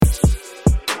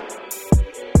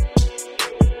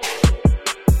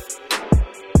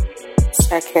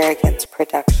Sarkarigans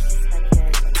production.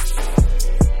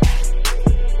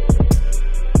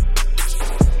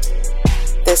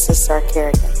 This is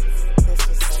Sarkarigans.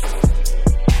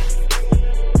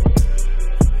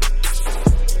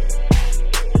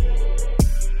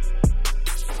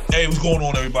 Hey, what's going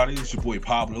on, everybody? It's your boy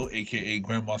Pablo, a.k.a.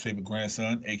 Grandma's favorite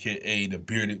grandson, a.k.a. the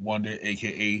Bearded Wonder,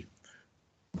 a.k.a.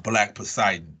 Black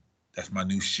Poseidon. That's my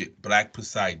new shit, Black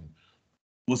Poseidon.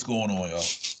 What's going on, y'all?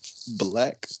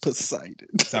 Black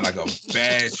Poseidon. Sound like a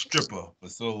bad stripper,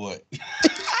 but so what?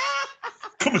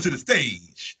 Coming to the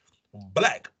stage,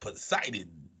 Black Poseidon.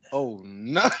 Oh,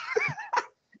 no.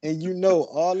 And you know,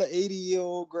 all the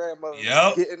 80-year-old grandmothers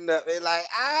getting up. They're like,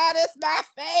 that's my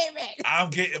favorite. I'm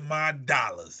getting my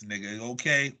dollars, nigga,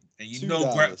 okay? And you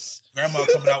know grandma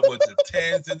coming out with the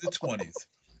 10s and the 20s.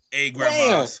 Hey,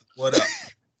 grandmas, what up?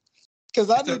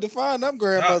 Because I need to find them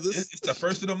grandmothers. It's the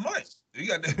first of the month. We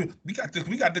got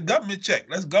the government check.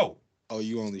 Let's go. Oh,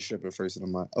 you only stripping first of the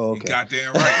month. Oh, okay. You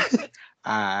goddamn right.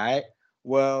 All right.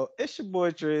 Well, it's your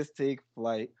boy Trez Take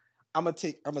Flight. I'm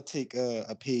gonna take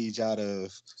a page out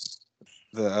of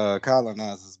the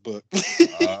colonizer's book.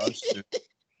 Oh shit!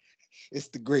 It's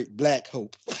the Great Black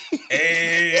Hope.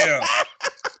 Yeah.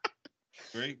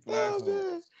 Great Black Hope.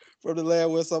 Man. From the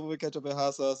land where some of it catch up in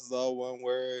hot sauce is all one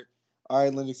word.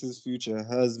 Ari Lennox's future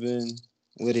husband.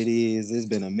 What it is? It's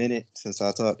been a minute since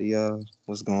I talked to y'all.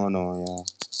 What's going on, y'all?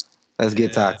 Let's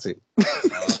get toxic.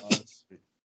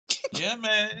 Yeah,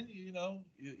 man. You know,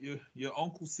 your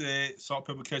uncle said salt,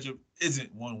 pepper, ketchup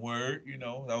isn't one word. You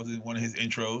know, that was in one of his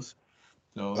intros.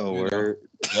 So, word.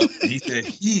 Yep. He said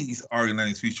he's Ari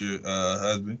Lennox's future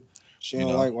husband. She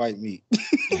don't like white meat.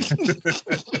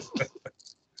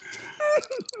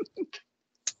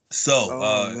 So,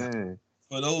 man.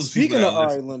 For those speaking of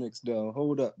Ari Lennox, though,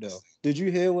 hold up, though. Did you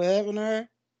hear what happened to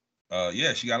her?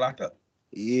 Yeah, she got locked up.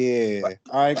 Yeah,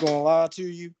 I ain't gonna lie to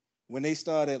you. When they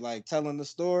started like telling the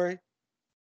story,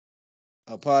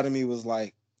 a part of me was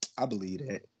like, I believe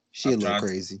that. She a little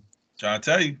crazy. Trying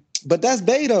to tell you. But that's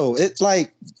Bae though. It's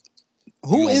like,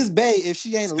 who is Bae if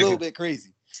she ain't a little bit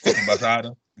crazy? Sticking beside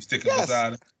her. You sticking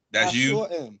beside her. That's you. Sure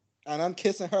am. And I'm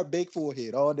kissing her big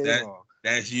forehead all day long.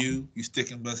 That's you. You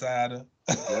sticking beside her.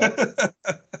 Yep.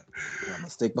 I'm gonna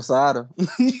stick beside her.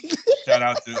 Shout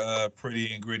out to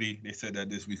Pretty and Gritty. They said that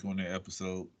this week on their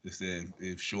episode. They said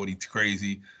if Shorty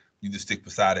crazy, you just stick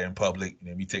beside her in public, and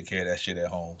then we take care of that shit at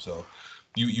home. So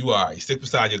you all right. Stick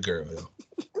beside your girl, yo.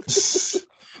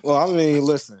 Well, I mean,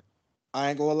 listen, I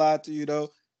ain't gonna lie to you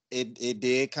though. It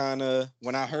did kind of,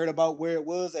 when I heard about where it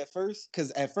was at first,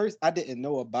 because at first I didn't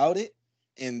know about it,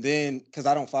 and then because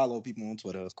I don't follow people on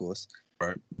Twitter, of course.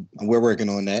 Right. And we're working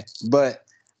on that. But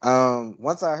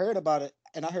once I heard about it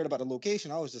and I heard about the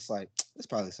location, I was just like, it's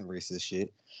probably some racist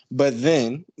shit. But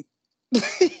then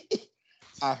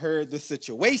I heard the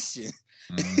situation.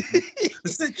 Mm-hmm. The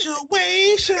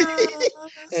situation.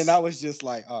 And I was just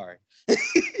like, all right.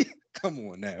 Come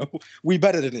on now. We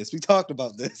better than this. We talked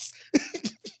about this.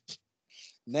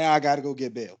 Now I gotta go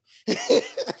get bail.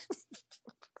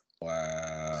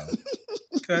 Wow.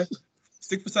 Okay.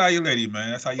 Stick beside your lady,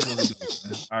 man. That's how you want to do it,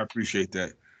 man. I appreciate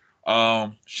that.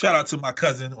 Shout out to my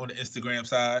cousin on the Instagram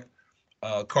side.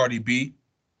 Cardi B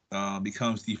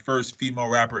becomes the first female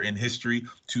rapper in history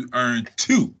to earn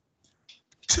two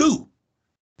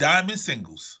diamond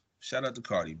singles. Shout out to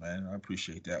Cardi, man. I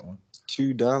appreciate that one.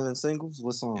 2 diamond singles?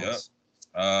 What songs?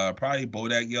 Yep. Probably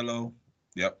Bodak Yellow.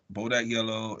 Yep. Bodak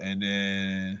Yellow. And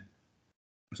then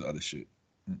what's the other shit?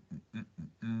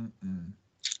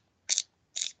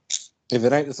 If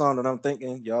it ain't the song that I'm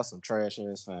thinking, y'all some trash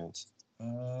ass fans.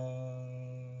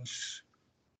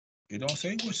 It don't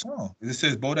say which song. It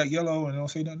says Bodak Yellow and it don't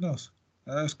say nothing else.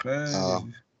 That's crazy.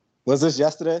 Was this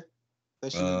yesterday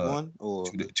that she won? Or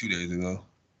 2 days ago.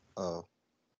 Oh.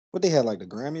 What they had, like the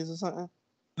Grammys or something?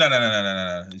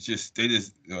 No. It's just they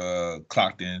just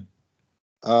clocked in.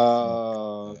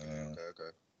 Okay.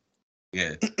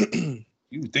 Yeah.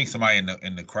 You would think somebody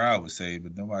in the crowd would say,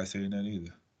 but nobody's saying that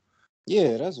either.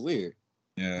 Yeah, that's weird.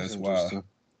 Yeah, that's wild.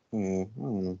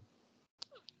 Mm-hmm.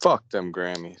 Fuck them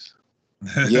Grammys.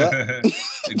 Yeah.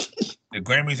 The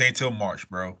Grammys ain't till March,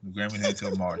 bro.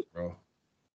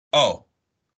 Oh.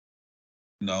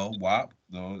 No, WAP.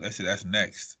 No, that's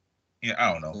next. Yeah,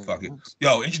 I don't know. Fuck it.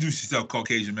 Yo, introduce yourself,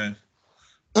 Caucasian man.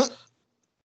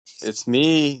 It's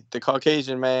me, the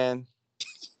Caucasian man.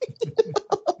 If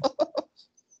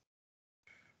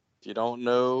you don't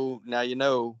know, now you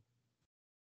know.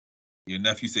 Your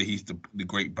nephew said he's the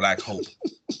great Black Hope.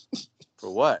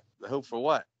 For what? The hope for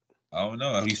what? I don't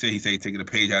know. He said he's taking a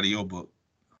page out of your book.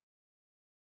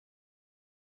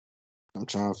 I'm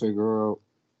trying to figure out.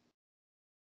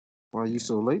 Why are you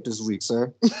so late this week,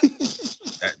 sir?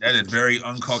 That is very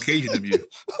uncaucasian of you.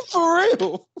 For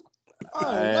real. I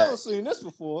ain't I- never seen this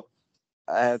before.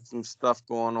 I had some stuff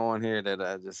going on here that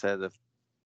I just had to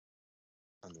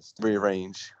Understand.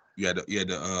 rearrange. You had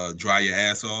to dry your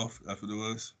ass off. That's what it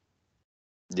was.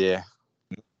 Yeah,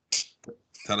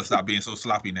 Tell her stop being so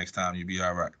sloppy next time. You'll be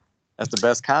all right. that's the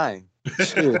best kind.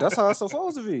 Shit, that's how it's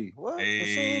supposed to be. What? If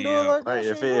she ain't doing like that, Right? she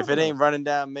If it doing ain't running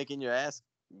down, making your ass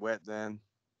wet, then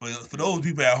But for those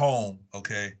people at home,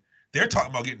 okay, they're talking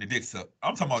about getting their dicks up.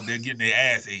 I'm talking about they're getting their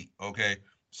ass ate. Okay,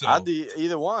 so I'll do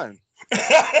either one.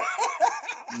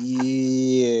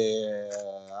 Yeah,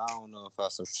 I don't know if I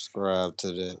subscribe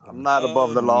to that. I'm not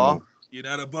above the law. You're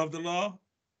not above the law.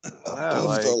 Yeah, Of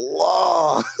like the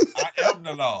law. I am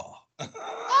the law.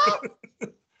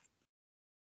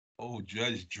 Oh,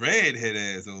 Judge Dredd head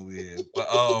ass over here. But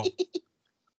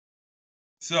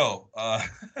so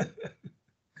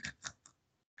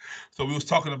so we was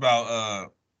talking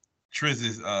about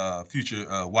Triz's future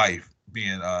wife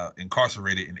being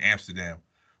incarcerated in Amsterdam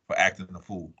for acting a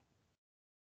fool.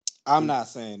 I'm not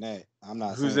saying that. I'm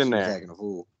not Who's saying in she's there? acting a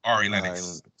fool. Ari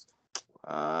Lennox.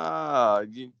 How I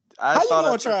you thought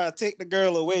gonna I try to take the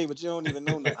girl away, but you don't even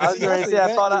know nothing? I was See, going to that's say I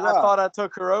exactly why. thought I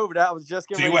took her over. That was just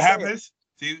getting See ready what to say it. happens?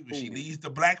 See, when she Ooh. leaves the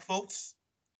black folks,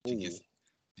 Ooh.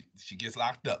 she gets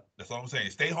locked up. That's all I'm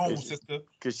saying. Stay home, Is it- sister.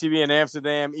 Cause she be in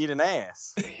Amsterdam eating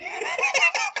ass.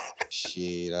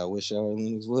 Shit, I wish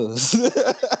Arlene's was.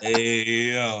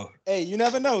 Hey, yo. Hey, you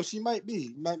never know. She might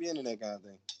be. You might be into that kind of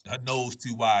thing. Her nose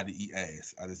too wide to eat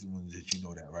ass. I just wanted to let you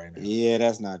know that right now. Yeah,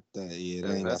 that's not that. Yeah, that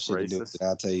Yeah, ain't got that's shit to do with racist. it.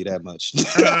 I'll tell you that much.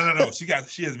 No.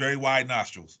 She has very wide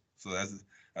nostrils. So that's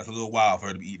a little wild for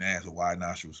her to be eating ass with wide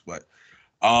nostrils. But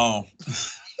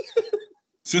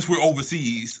since we're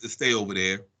overseas, let's stay over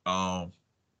there.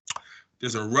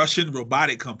 There's a Russian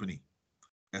robotic company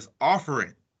that's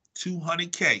offering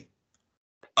 $200K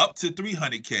up to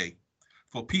 $300K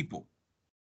for people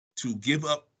to give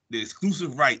up the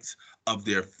exclusive rights of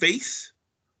their face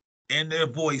and their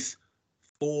voice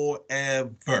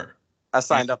forever. I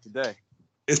signed up today.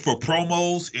 It's for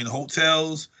promos in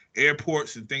hotels,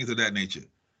 airports, and things of that nature.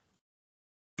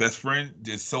 Best friend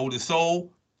just sold his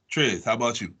soul. Triz, how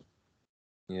about you?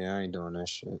 Yeah, I ain't doing that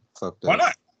shit. Fuck that. Why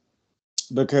not?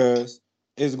 Because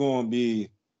it's gonna be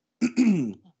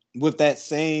with that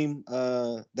same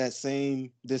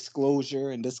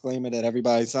disclosure and disclaimer that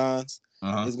everybody signs.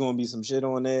 There's gonna be some shit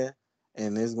on there,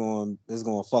 and it's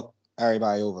gonna fuck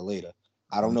everybody over later.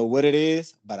 I don't know what it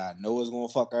is, but I know it's gonna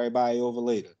fuck everybody over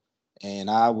later. And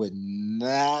I would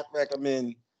not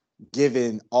recommend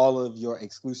giving all of your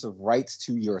exclusive rights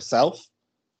to yourself.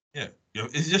 Yeah,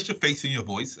 it's just your face and your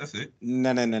voice. That's it. No.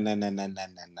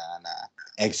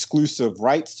 Exclusive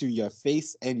rights to your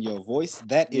face and your voice.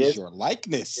 That is Yes. your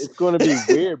likeness. It's going to be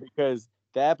weird because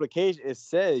the application, it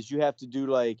says you have to do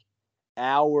like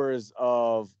hours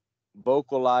of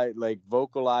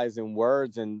vocalizing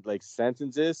words and like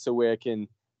sentences so where it can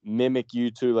mimic you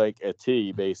to like a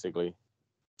T, basically.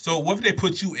 So what if they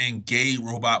put you in gay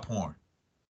robot porn?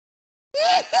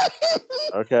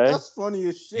 Okay. That's funny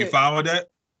as shit. You fine with that?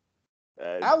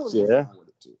 I was yeah. fine with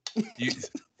it too. You,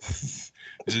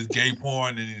 just gay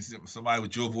porn and it's somebody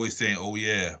with your voice saying, "Oh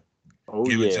yeah, Oh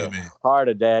give it yeah. to me."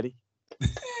 Harder, daddy.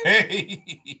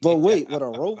 Hey. But wait, with a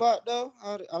robot though?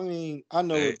 I mean, I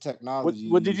know Hey. the technology.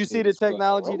 What did you see the is, but a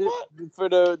technology robot? for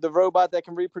the robot that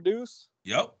can reproduce?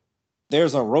 Yep.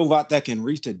 There's a robot that can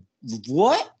reach a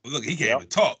what? Look, he can't Yep. even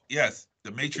talk. Yes,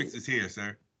 the Matrix is here,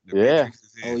 sir. The Yeah. Matrix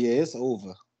is here. Oh yeah, it's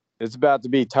over. It's about to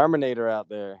be Terminator out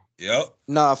there. Yep.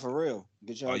 Nah, for real.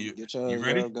 Get your Are you your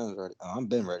ready? guns ready. Oh, I'm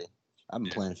been ready. I've been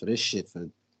Yeah. planning for this shit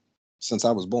since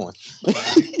I was born. You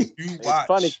It's watch.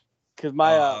 funny because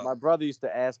my brother used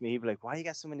to ask me, he'd be like, "Why you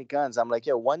got so many guns?" I'm like,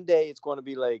 "Yo, one day it's going to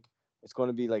be like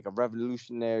a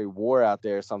revolutionary war out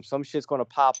there. Some shit's going to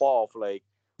pop off. Like,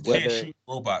 You can't whether shoot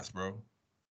robots, bro.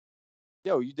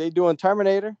 they doing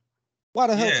Terminator? Why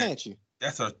the hell Yeah. can't you?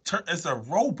 It's a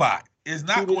robot. It's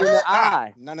not Shoot it going in to the stop.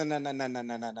 eye.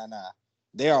 No.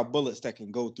 There are bullets that can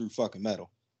go through fucking metal.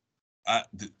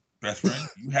 Best friend,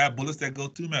 you have bullets that go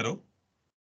through metal.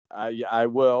 I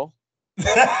will.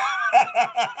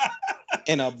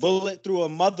 And a bullet through a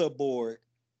motherboard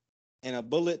and a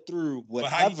bullet through But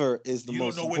how you- whatever is the You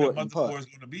most don't know where the important motherboard part. is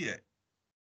going to be at.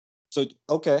 So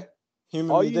okay,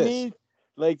 humor All me you this. need,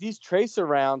 like these tracer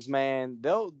rounds, man,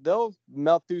 they'll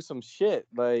melt through some shit.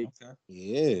 Like, Okay.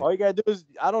 Yeah. all you gotta do is,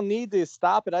 I don't need to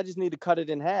stop it. I just need to cut it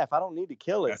in half. I don't need to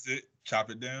kill it. That's it. Chop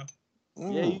it down.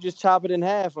 Yeah, you just chop it in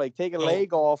half. Like, take a So-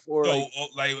 leg off, or So,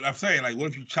 like, like I'm saying, like, what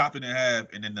if you chop it in half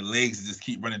and then the legs just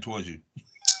keep running towards you?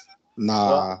 Nah,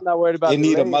 well, I'm not worried about it the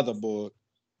need a legs. motherboard.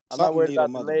 I'm not worried need a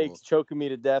about the legs motherboard. choking me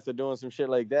to death or doing some shit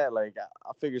like that. Like,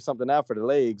 I'll figure something out for the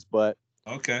legs, but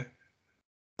Okay.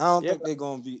 I don't Yeah, think they're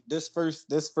gonna be this first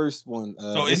one.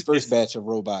 So This it's- first batch of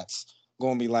robots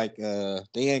gonna be like they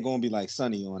ain't gonna be like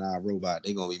Sonny on our robot.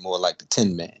 They gonna be more like the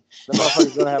Tin Man. the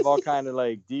motherfucker's gonna have all kind of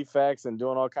like defects and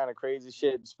doing all kind of crazy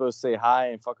shit. You're supposed to say hi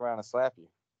and fuck around and slap you.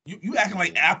 You acting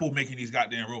like Apple making these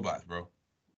goddamn robots, bro.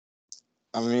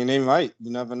 I mean, they might.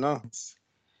 You never know.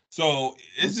 So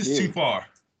is this Yeah. too far?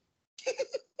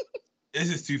 Is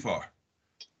this too far?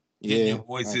 Yeah, Getting your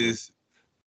voices,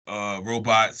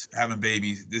 robots, having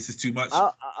babies. This is too much.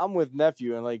 I'm with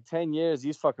nephew in like 10 years.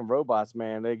 These fucking robots,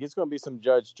 man. Like it's gonna be some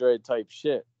Judge Dredd type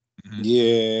shit.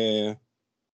 yeah.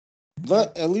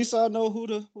 But at least I know who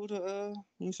the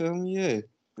you feel me? Yeah. Yep,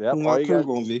 Who all my you crew gotta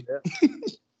gonna do- be? Yep.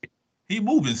 He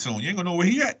moving soon. You ain't gonna know where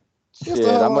he at. Yes, Shit,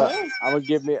 the hell I'm I am. gonna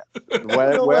give me You know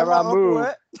where wherever my I uncle move.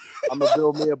 at? I'm gonna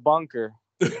build me a bunker.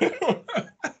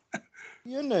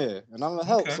 You in there, and I'm gonna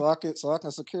help Okay. so I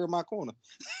can secure my corner.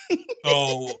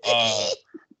 So,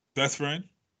 best friend.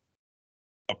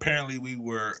 Apparently, we've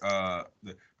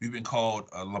been called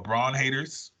LeBron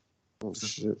haters Oh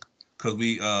shit! because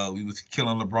we was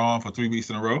killing LeBron for 3 weeks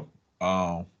in a row.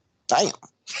 Damn.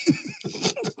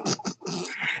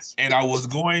 And I was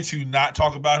going to not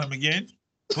talk about him again,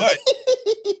 but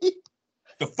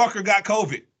the fucker got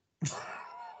COVID.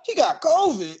 He got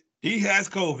COVID. He has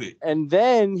COVID. And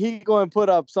then he going to put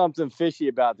up something fishy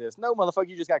about this. No, motherfucker,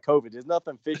 you just got COVID. There's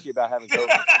nothing fishy about having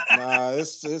COVID. Nah,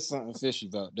 it's something fishy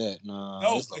about that. Nah,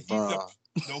 No, it's LeBron.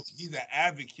 he's an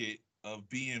advocate of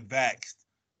being vaxxed.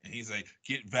 And he's like,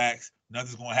 get vaxxed.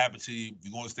 Nothing's going to happen to you.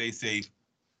 You're going to stay safe.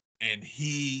 And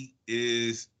he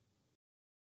is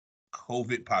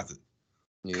COVID positive.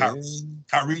 Yeah.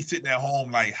 Kyrie sitting at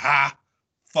home like, ha,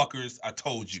 fuckers, I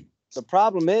told you. The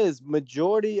problem is,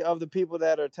 majority of the people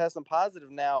that are testing positive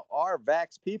now are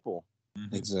vax people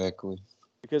Mm-hmm. Exactly.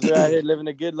 because they're out here living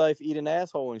a good life, eating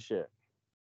asshole and shit.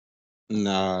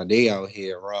 Nah, they out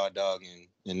here raw dogging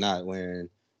and not wearing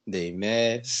their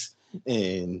masks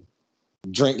and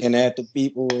drinking at the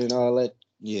people and all that.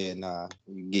 Yeah, nah,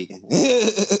 you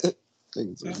geeking.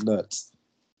 Things are nuts.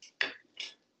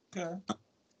 Okay.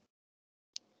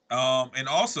 And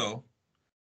also,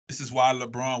 this is why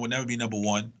LeBron would never be number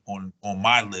one on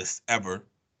my list ever.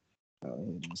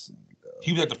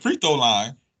 He was at the free throw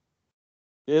line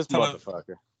This Tell him-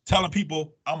 motherfucker. telling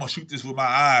people, I'm going to shoot this with my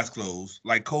eyes closed,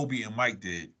 like Kobe and Mike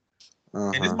did.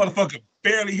 And this Uh-huh. motherfucker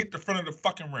barely hit the front of the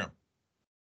fucking rim.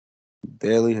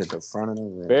 Barely hit the front of the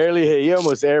rim. Barely hit. He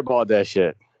almost airballed that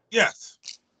shit. Yes.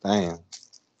 Damn.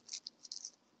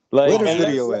 Like, Where the and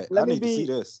video at? let I me need to see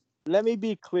this. Let me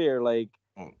be clear. Like,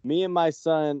 me and my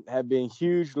son have been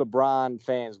huge LeBron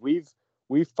fans. We've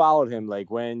followed him. Like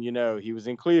when he was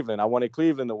in Cleveland, I wanted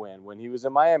Cleveland to win. When he was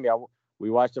in Miami, we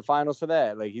watched the finals for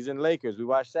that. Like he's in Lakers, we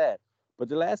watched that. But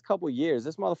the last couple of years,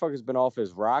 this motherfucker's been off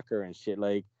his rocker and shit.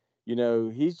 Like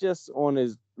he's just on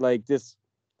his like this.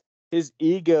 His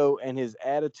ego and his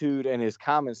attitude and his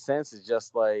common sense is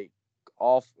just like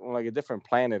off on like a different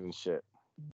planet and shit.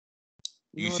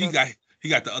 You see, he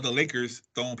got the other Lakers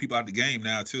throwing people out the game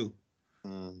now, too.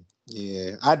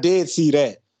 Yeah, I did see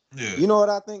that. Yeah. You know what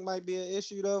I think might be an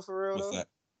issue though, for real What's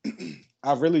though? that?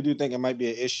 I really do think it might be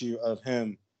an issue of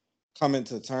him coming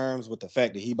to terms with the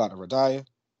fact that he about to retire.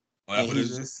 Oh, that's And what it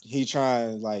is? he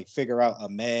trying to like figure out a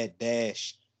mad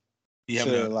dash He to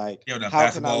having like a how can I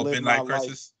basketball live my midlife life?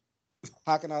 crisis?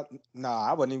 How can I? Nah,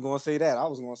 I wasn't even gonna say that. I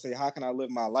was gonna say how can I live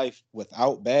my life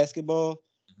without basketball?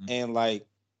 And like,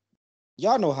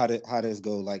 y'all know how this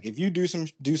go. Like, if you do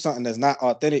something that's not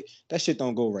authentic, that shit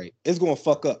don't go right. It's gonna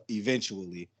fuck up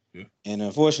eventually. Yeah. And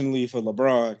unfortunately for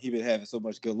LeBron, he been having so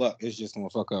much good luck. It's just gonna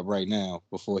fuck up right now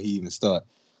before he even start.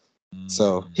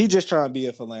 So he just trying to be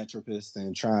a philanthropist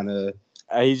and trying to.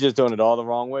 He's just doing it all the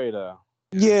wrong way though.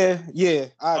 Yeah,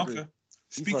 I agree. Okay.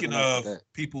 Speaking of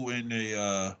people in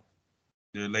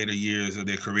their later years of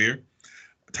their career,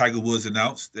 Tiger Woods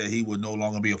announced that he would no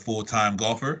longer be a full-time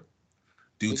golfer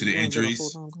due to the injuries.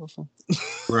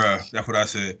 Bruh, that's what I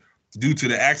said. Due to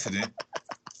the accident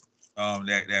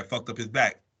that fucked up his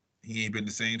back. He ain't been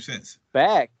the same since.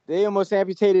 Back. They almost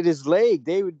amputated his leg.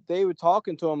 They were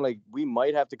talking to him like, we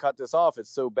might have to cut this off. It's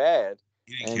so bad.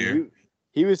 He didn't care.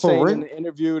 He was saying in the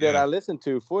interview that I listened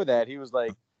to for that, he was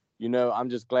like, I'm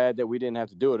just glad that we didn't have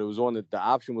to do it. It was on the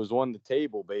option was on the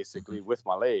table basically with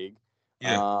my leg.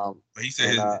 Yeah. But he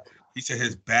said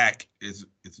his back is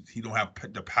he don't have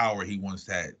the power he once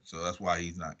had. So that's why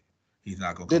he's not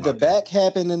going to. Did the back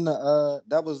happen in the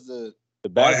that was the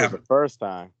back was the first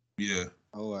time. Yeah.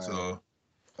 Oh, right. So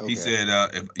he said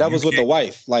if that was with the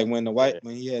wife, like when the wife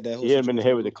when he had that whole he had been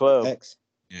hit with the club.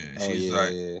 Yeah, Oh she's yeah,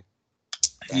 like, yeah.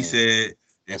 he Damn. said,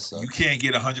 That if you sucks. can't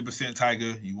get 100%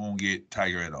 Tiger, you won't get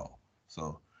Tiger at all.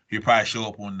 So he'll probably show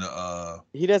up on the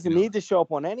He doesn't you know, need to show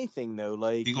up on anything though.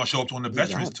 Like he's gonna show up on the He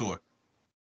Veterans don't.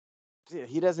 Tour.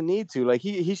 he doesn't need to. Like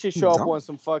he should He show up don't. on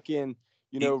some fucking,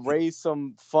 He- raise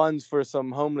some funds for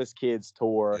some homeless kids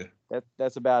tour. Yeah.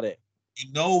 That's about it. He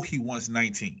wants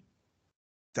 19.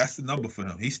 That's the number for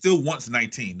him. He still wants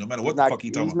 19, no matter what the fuck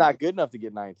he talking He's about. not good enough to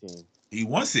get 19. He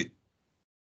wants it.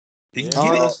 He can Yeah,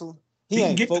 get it. Honestly, he He can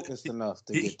ain't get focused the, enough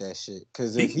to he, get that shit.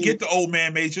 Because he if can he, get the old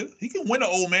man major. He can win the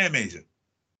old man major.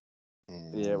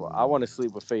 Yeah, well, I want to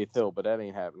sleep with Faith Hill, but that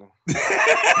ain't happening.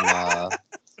 Nah,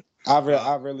 I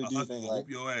really My do husband think will like, whoop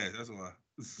your ass. That's why.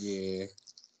 yeah,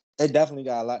 it definitely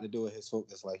got a lot to do with his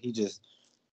focus. Like he just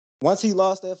once he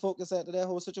lost that focus after that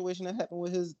whole situation that happened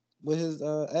with his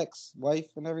ex-wife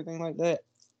and everything like that.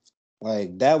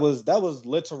 Like that was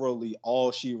literally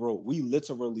all she wrote. We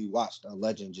literally watched a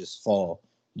legend just fall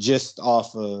just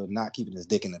off of not keeping his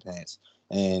dick in the pants.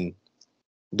 And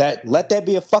let that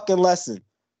be a fucking lesson.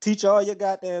 Teach all your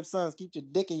goddamn sons, keep your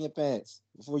dick in your pants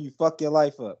before you fuck your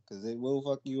life up, because it will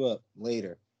fuck you up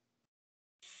later.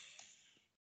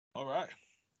 All right.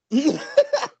 You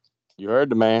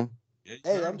heard the man. Yeah,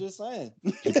 Hey, I'm just saying.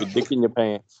 Keep your dick in your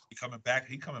pants. He coming back.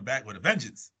 He coming back with a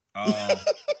vengeance.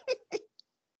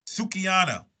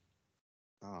 Sukiana.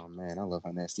 Oh man, I love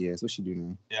her nasty ass. What she do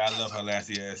now? Yeah, I love her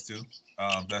lasty ass too.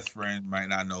 Best friend might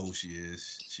not know who she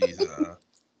is.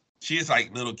 She is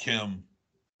like Little Kim,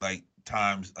 like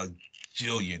times a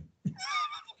jillion.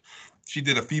 She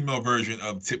did a female version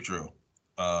of Tip Drill,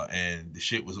 and the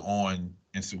shit was on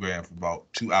Instagram for about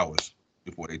 2 hours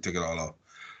before they took it all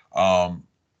off.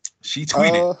 She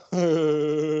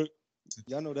tweeted.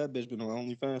 Y'all know that bitch been on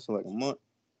OnlyFans for like a month.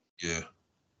 Yeah.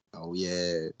 Oh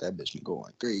yeah, that bitch been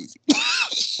going crazy.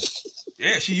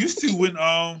 Yeah, she used to when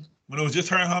it was just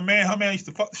her and her man. Her man used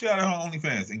to fuck the shit out of her on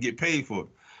OnlyFans and get paid for it.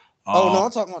 Oh no,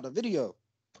 I'm talking about the video.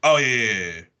 Oh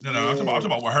yeah. No, I'm talking Yeah.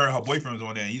 about when her and her boyfriend was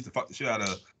on there and he used to fuck the shit out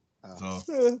of her.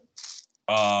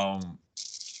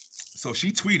 So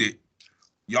she tweeted,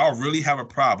 y'all really have a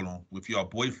problem with your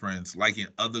boyfriends liking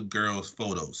other girls'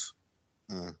 photos.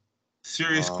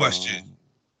 Serious question.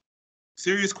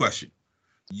 Serious question.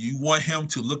 You want him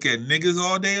to look at niggas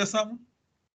all day or something?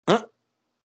 How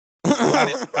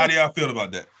do y'all feel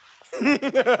about that?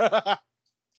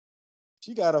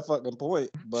 She got a fucking point.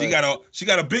 But she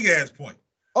got a big ass point.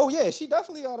 Oh yeah, she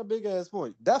definitely got a big ass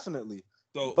point. Definitely.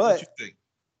 So but what you think?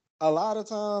 A lot of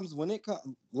times when it comes,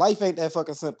 life ain't that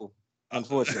fucking simple.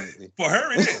 Unfortunately, for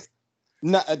her, it is.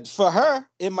 Not for her,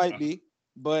 it might be,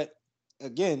 but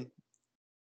again,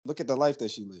 look at the life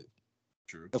that she lived.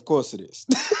 True. Of course, it is.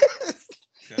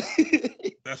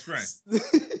 Okay. Best friend.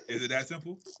 Is it that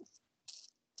simple?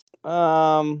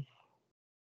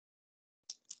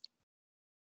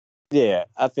 Yeah,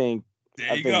 I think.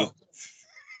 There you go.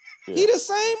 Yeah. He the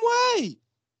same way.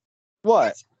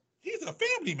 What? He's a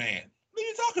family man. What are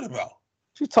you talking about?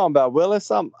 What you talking about, Willis?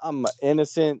 I'm an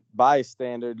innocent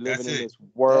bystander living in this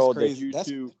world that you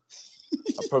two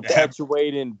are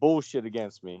perpetuating bullshit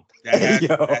against me.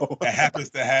 That happens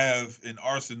to have an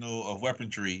arsenal of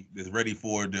weaponry that's ready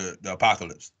for the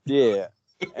apocalypse. Yeah,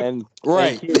 and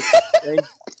right. And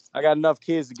I got enough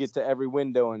kids to get to every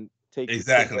window and take.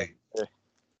 Exactly.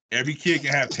 Every kid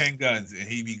can have 10 guns and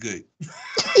he be good.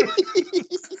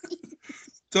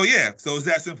 So it's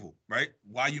that simple, right?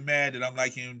 Why you mad that I'm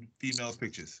liking females'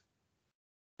 pictures,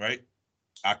 right?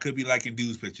 I could be liking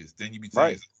dudes' pictures. Then you be saying,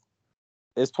 right.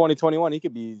 It's 2021. He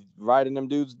could be riding them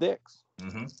dudes' dicks.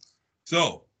 Mm-hmm.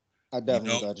 So I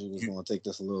definitely thought you was going to take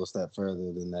this a little step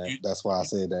further than that. That's why I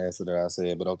said the answer that I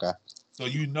said. But okay. So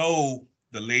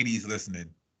the ladies listening,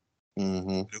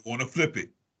 they're going to flip it.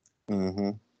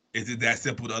 Mm-hmm. Is it that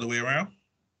simple the other way around?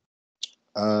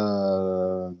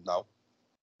 No.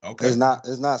 Okay. It's not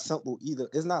simple either.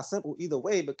 It's not simple either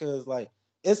way because like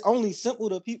it's only simple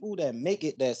to people that make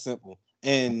it that simple.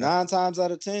 And 9 times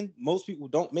out of 10, most people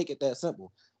don't make it that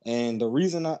simple. And the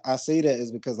reason I say that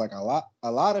is because like a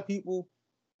lot of people,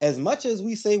 as much as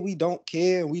we say we don't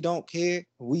care, we don't give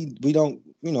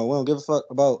a fuck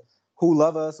about who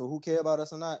love us or who care about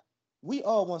us or not. We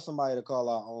all want somebody to call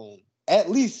our own at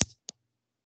least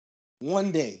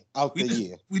one day out the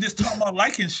year. We just talking about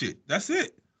liking shit. That's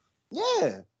it.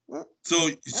 Yeah. So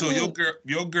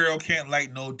your girl can't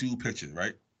like no dude picture,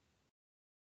 right?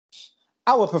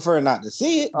 I would prefer not to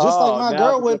see it, just like my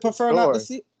girl would prefer not to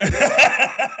see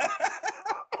it.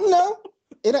 No,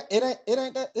 it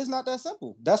ain't that. It's not that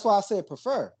simple. That's why I said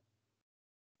prefer,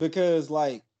 because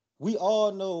like we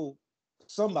all know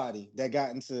somebody that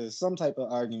got into some type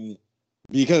of argument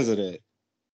because of that.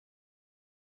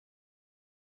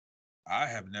 I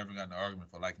have never gotten an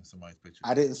argument for liking somebody's picture.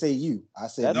 I didn't say you. I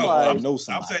said That's no. why- I know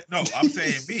somebody. I'm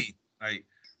saying me. Like,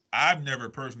 I've never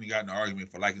personally gotten an argument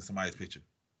for liking somebody's picture.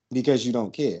 Because you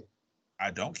don't care.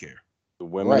 I don't care. The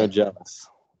women are Right. jealous.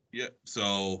 Yeah.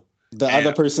 So The And-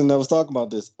 other person that was talking about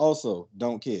this also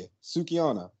don't care.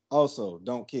 Sukiana also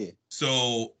don't care.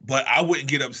 but I wouldn't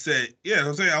get upset. Yeah,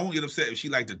 I'm saying I won't get upset if she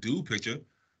liked the dude picture.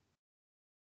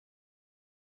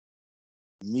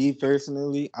 Me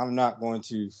personally, I'm not going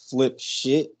to flip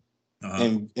shit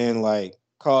Uh-huh. and like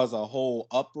cause a whole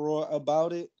uproar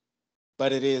about it,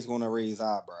 but it is going to raise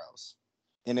eyebrows.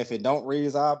 And if it don't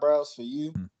raise eyebrows for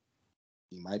you,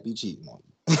 you might be cheating on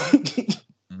you.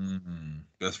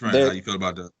 Best friend, There- how you feel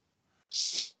about that?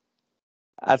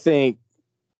 I think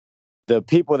the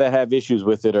people that have issues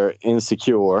with it are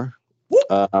insecure.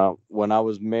 When I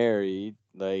was married,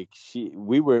 like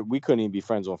we couldn't even be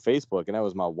friends on Facebook, and that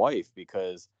was my wife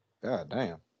because God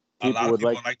damn. A lot of would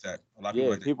people like that. A lot of people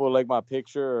like that. people like my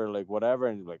picture or like whatever,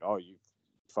 and like, oh, you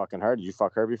fucking her? Did you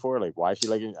fuck her before? Like, why is she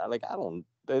like? I don't.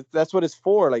 That's what it's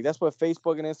for. Like, that's what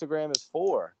Facebook and Instagram is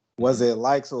for. Was it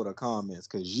likes or the comments?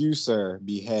 Because you, sir,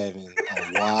 be having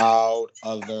a wild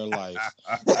other life.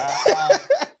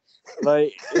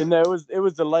 Like, and it was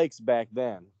the likes back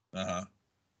then. Uh-huh.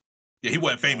 Yeah, he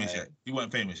wasn't famous yet. He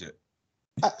wasn't famous yet.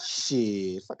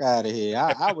 Shit, fuck out of here.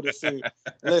 I would have said,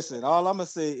 listen, all I'm going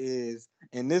to say is,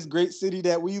 in this great city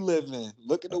that we live in,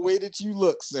 look at the way that you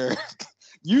look, sir.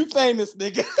 You famous,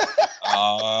 nigga.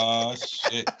 Oh,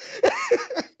 shit.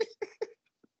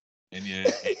 And yeah,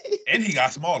 and he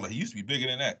got smaller. He used to be bigger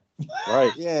than that.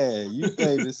 Right. Yeah, you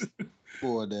famous.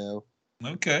 Poor Dale.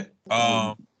 Okay.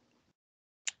 Well,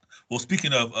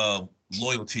 speaking of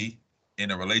loyalty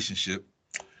in a relationship,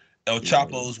 El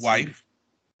Chapo's wife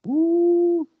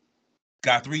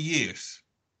got 3 years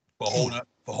for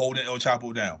holding El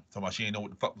Chapo down. Talking about she ain't know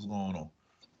what the fuck was going on.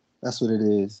 That's what it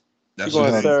is. That's She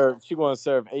going what to it is. serve. She going to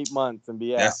serve 8 months and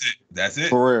be out. That's it. That's it.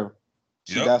 For real.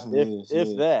 She Yep. definitely is. If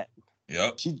yeah. that.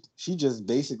 Yep. She just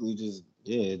basically just,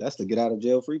 yeah, that's the get out of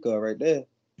jail free card right there.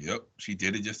 Yep. She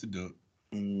did it just to do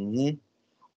it. Mm-hmm.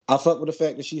 I fuck with the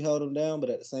fact that she held him down, but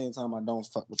at the same time, I don't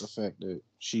fuck with the fact that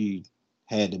she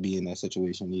had to be in that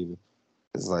situation either.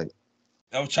 It's like,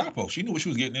 El Chapo, she knew what she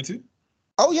was getting into.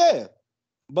 oh yeah,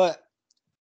 but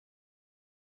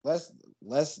let's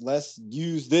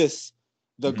use this,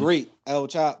 the Mhm. great El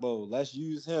Chapo. Let's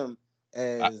use him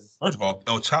as First of all,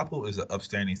 El Chapo is an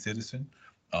upstanding citizen.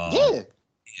 yeah,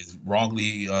 He is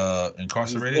wrongly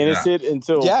incarcerated. Innocent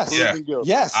until yes, proven guilty.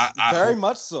 yes, I very hope-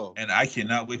 much so. And I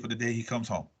cannot wait for the day he comes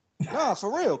home. Nah,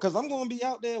 for real, because I'm gonna be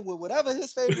out there with whatever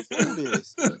his favorite food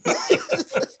is.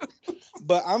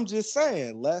 But I'm just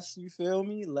saying, you feel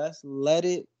me? Let's let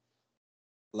it.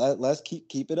 Let's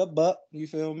keep it a buck. You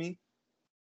feel me?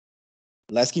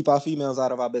 Let's keep our females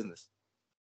out of our business.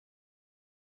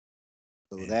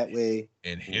 So that way,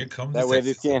 And here comes That the way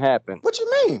this sexism. can't happen. what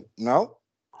you mean? No.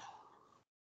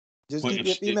 Just Well, keep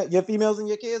if your females and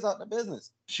your kids out the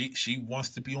business. She wants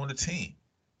to be on the team.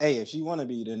 Hey, if she want to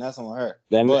be, then that's on her.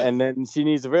 Then But- and then she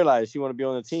needs to realize she want to be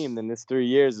on the team. Then this 3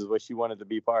 years is what she wanted to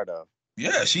be part of.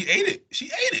 Yeah, she ate it.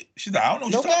 She's like, I don't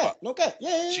know what No you're talking cap, about. no cap.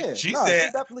 Yeah. She Nah,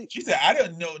 said- definitely. She said, I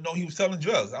didn't know he was selling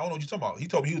drugs. I don't know what you're talking about. He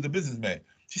told me he was a businessman.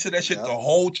 She said that shit Yeah. the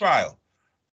whole trial.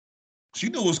 She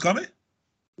knew it was coming.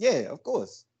 Yeah, of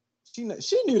course. She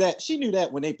knew that. She knew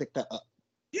that when they picked her up.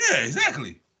 Yeah,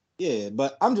 exactly. Yeah,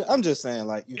 but I'm just saying,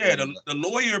 like, you Yeah, know, the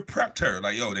lawyer prepped her.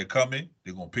 Like, yo, they're coming.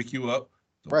 They're going to pick you up.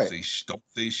 Don't Right. don't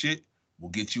say shit.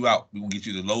 We'll get you out. We're going to get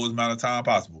you the lowest amount of time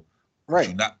possible. But right,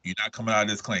 You're not coming out of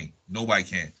this clean. Nobody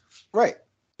can. right.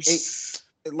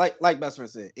 Like best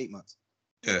friend said, 8 months.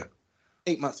 Yeah.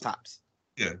 8 months tops.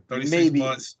 Yeah. 36 Maybe.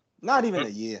 months. Not even a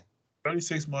year.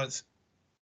 36 months.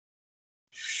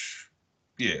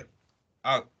 Yeah.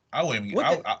 I wouldn't.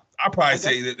 What I probably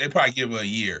say that they probably give her a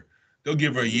year. They'll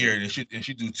give her a year and she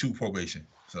do 2 probation.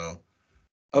 So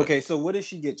Okay, so what did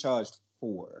she get charged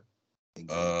for?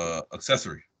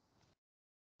 accessory.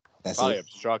 That's Probably it.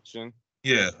 obstruction.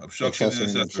 Yeah, obstruction and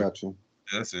accessory. Obstruction.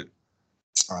 Yeah, that's it.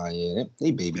 Oh yeah,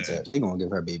 they baby Yeah. taps. They gonna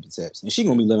give her baby taps, and she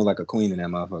gonna be living like a queen in that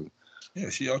motherfucker. Yeah,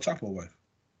 she El Chapo wife.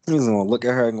 He's gonna look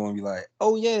at her and gonna be like,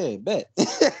 "Oh yeah, bet."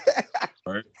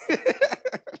 Right.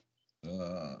 Hold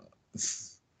on.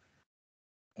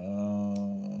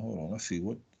 Let's see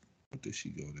what did she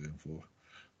go there for?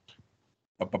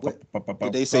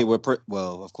 Did they say what?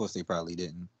 Well, of course they probably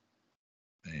didn't.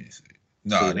 They didn't say.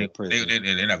 No, Say they're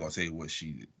prison. not gonna say what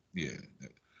she did. Yeah,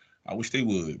 I wish they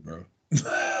would, bro.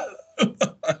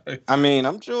 I mean,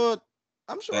 I'm sure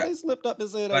Like- they slipped up and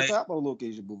said like- El Chapo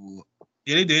location, boo.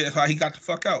 Yeah, they did. That's how he got the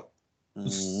fuck out.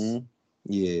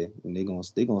 Yeah, and they gonna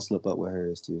slip up with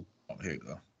hers too. Oh, here you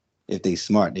go. If they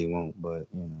smart, they won't. But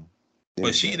you know.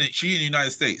 But she in the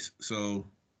United States, so.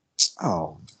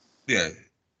 Oh. Yeah.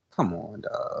 Come on,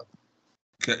 dog.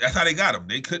 That's how they got him.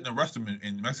 They couldn't arrest him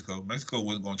in Mexico. Mexico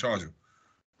wasn't going to charge him.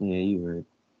 Yeah, you right.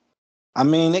 I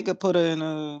mean, they could put her in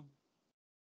a.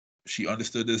 She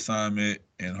understood the assignment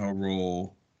and her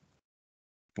role.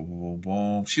 Boom, boom,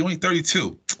 boom. She only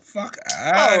 32. Fuck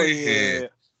out of here.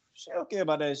 She don't care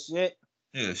about that shit.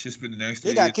 Yeah, she's been the next.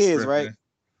 They got kids, right?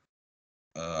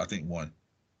 I think one.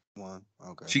 One.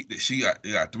 Okay. She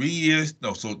got 3 years.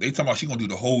 No, so they talking about she gonna do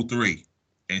the whole 3,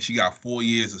 and she got 4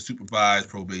 years of supervised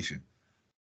probation.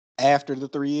 After the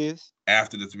 3 years.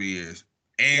 After the 3 years,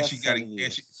 and That's she got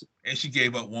years. and she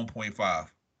gave up 1.5.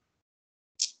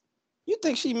 You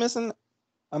think she missing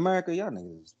America? Y'all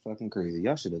niggas is fucking crazy.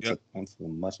 Y'all should have took them for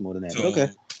much more than that. So okay.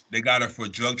 They got her for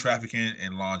drug trafficking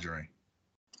and laundering.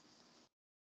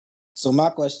 So my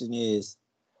question is,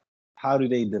 how do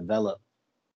they develop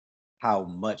how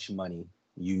much money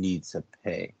you need to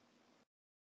pay?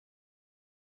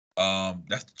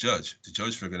 That's the judge. The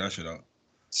judge figured that shit out.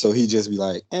 So he just be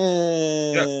like,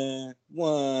 Yeah.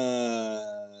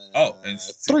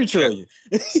 3 trillion.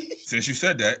 Since you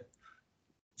said that,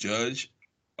 judge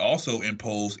also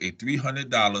imposed a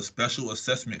 $300 special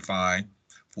assessment fine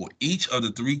for each of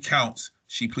the 3 counts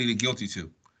she pleaded guilty to.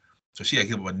 So she had to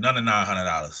give up another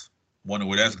 $900. Wonder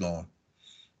where that's going.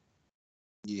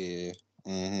 Yeah.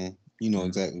 Mm-hmm. You know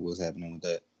exactly what's happening with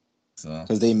that. So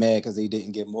because they mad because they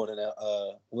didn't get more than that.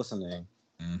 What's her name?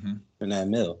 Than that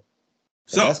mil.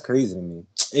 So that's crazy to me.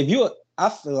 I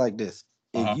feel like this.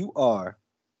 If you are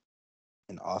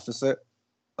an officer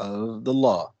of the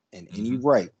law in any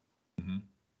right,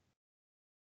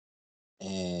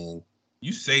 and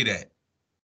you say that,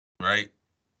 right?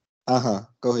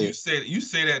 Go ahead. You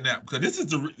say that now because this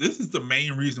is the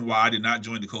main reason why I did not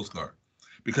join the Coast Guard,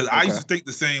 because I used to think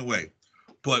the same way.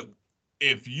 But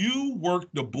if you work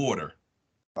the border,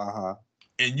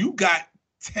 and you got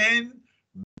 $10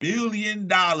 billion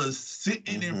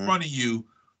sitting in front of you,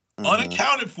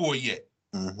 unaccounted for yet,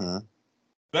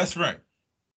 best friend,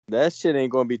 that shit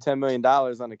ain't gonna be $10 million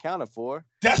unaccounted for.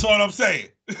 That's what I'm saying.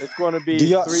 It's gonna be.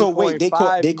 So wait, they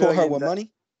caught her with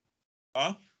money?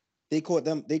 Huh? They caught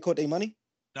their money?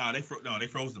 Nah, they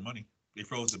froze the money. They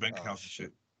froze the bank accounts and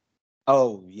shit.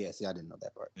 Oh, yeah. See, I didn't know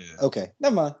that part. Yeah. Okay,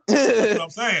 never mind. That's what I'm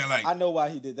saying. Like, I know why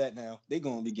he did that now. They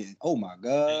gonna be getting, oh my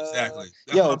God. Exactly.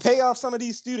 Pay off some of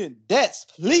these student debts,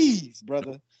 please,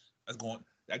 brother. That's going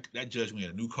that judge me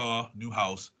a new car, new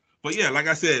house. But yeah, like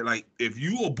I said, like if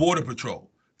you a border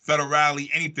patrol, federally,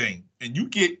 anything, and you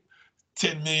get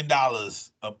 $10 million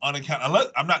of unaccounted, unless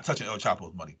I'm not touching El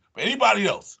Chapo's money, but anybody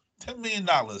else, $10 million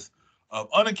of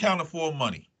unaccounted for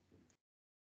money.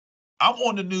 I'm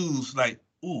on the news like,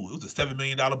 ooh, it was a $7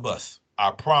 million bust.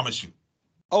 I promise you.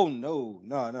 Oh no.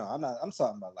 I'm not. I'm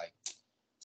talking about like,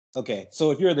 okay.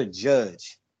 So if you're the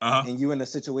judge and you in a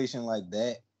situation like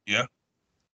that,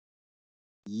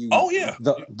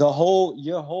 the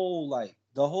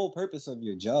whole purpose of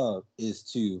your job is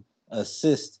to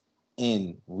assist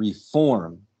in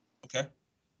reform. Okay.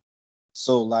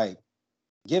 So like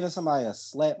giving somebody a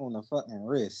slap on the fucking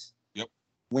wrist. Yep.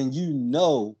 When you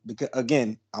know, because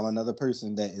again, I'm another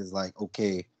person that is like,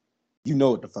 okay, you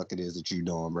know what the fuck it is that you're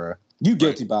doing, bro. You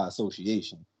guilty by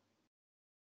association.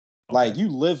 Okay. Like you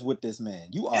live with this man.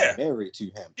 You are married to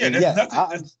him. Yeah,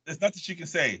 there's nothing she can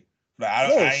say. Like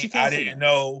I didn't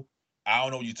know. I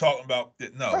don't know what you're talking about.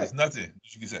 No, there's nothing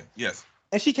she can say. Yes.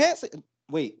 And she can't say.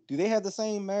 Wait, do they have the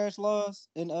same marriage laws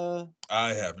in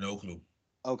I have no clue.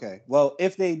 Okay. Well,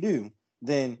 if they do,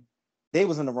 then they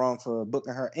was in the wrong for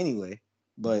booking her anyway.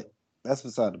 But that's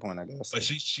beside the point, I guess. But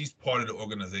she's part of the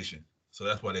organization, so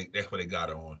that's why they got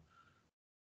her on.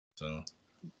 So,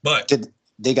 but did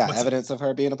they got evidence of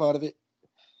her being a part of it?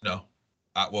 No.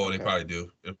 They probably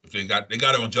do. If they got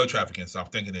her on drug trafficking, so I'm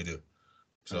thinking they do.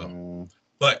 So,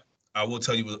 but I will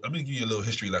tell you. Let me give you a little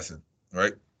history lesson,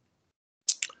 right?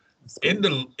 In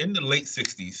the late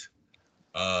 '60s,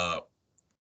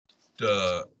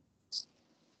 the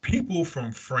people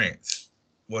from France,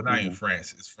 well, not even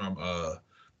France, it's from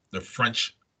the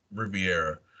French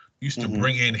Riviera, used to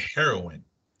bring in heroin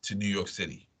to New York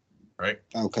City, right?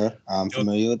 Okay, I'm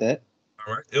familiar with that.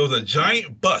 All right, it was a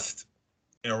giant bust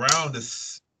around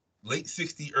the late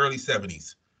 '60s, early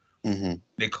 '70s.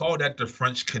 They called that the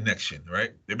French Connection,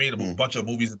 right? They made a bunch of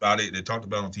movies about it. They talked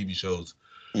about it on TV shows.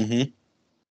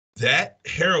 That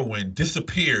heroin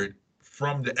disappeared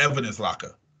from the evidence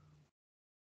locker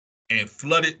and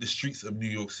flooded the streets of New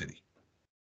York City.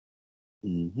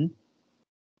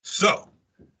 So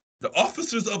the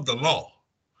officers of the law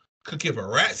could give a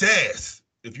rat's ass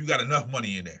if you got enough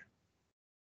money in there.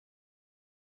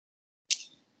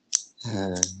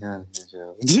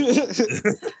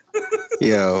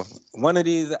 Yo, one of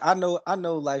these, I know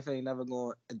life ain't never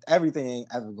going, everything ain't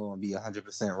ever going to be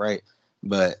 100% right,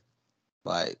 but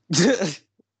like,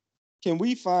 can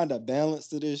we find a balance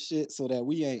to this shit so that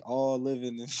we ain't all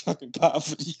living in fucking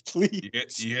poverty,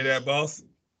 please? You hear that, boss?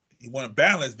 You want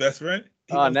balance, best friend?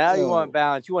 Now you want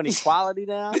balance. You want equality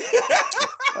now?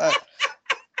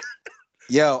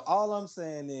 Yo, all I'm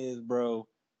saying is, bro,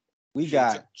 we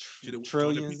got trillions.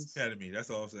 Join the Peace Academy. That's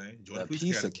all I'm saying. Join the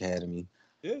Peace Academy.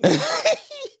 Yeah.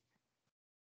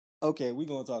 Okay, we're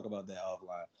gonna talk about that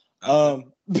offline.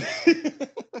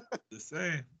 Just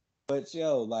saying. But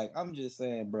yo, like I'm just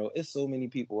saying, bro, it's so many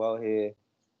people out here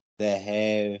that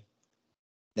have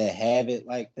it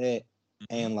like that,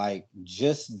 and like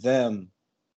just them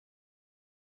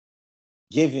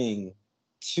giving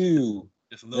to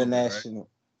the national. Right?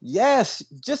 Yes,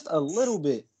 just a little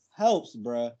bit helps,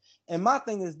 bro. And my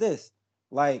thing is this,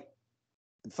 like,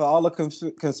 for all the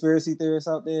conspiracy theorists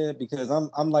out there, because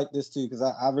I'm like this too, because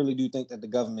I really do think that the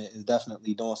government is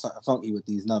definitely doing something funky with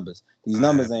these numbers. These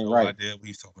numbers ain't right. I have no idea what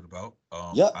he's talking about.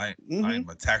 Yep. I am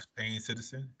a tax-paying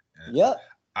citizen. And yep.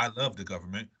 I love the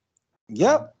government.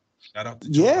 Yep. Shout out to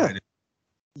Joe Biden.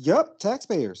 Yep.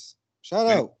 Taxpayers. Shout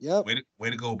out. Yep. Way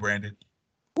to go, Brandon.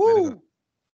 Woo.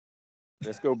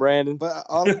 Let's go, Brandon. But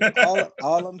all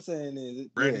I'm saying is,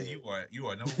 Brandon, you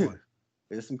are number one.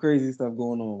 There's some crazy stuff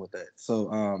going on with that.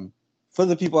 So, for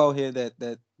the people out here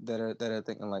that are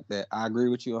thinking like that, I agree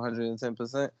with you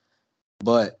 110%.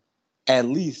 But at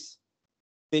least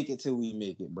fake it till we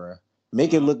make it, bro.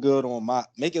 Make it look good on my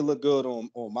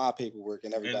paperwork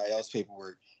and everybody else's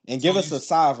paperwork, and give us a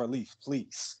sigh of relief,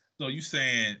 please. So you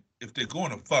saying if they're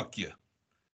going to fuck you,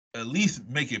 at least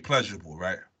make it pleasurable,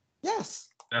 right? Yes.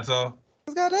 That's all.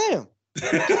 Goddamn.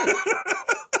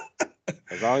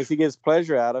 As long as he gets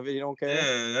pleasure out of it, you don't care.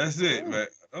 Yeah, that's it. Right.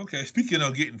 Okay. Speaking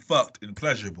of getting fucked and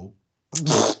pleasurable,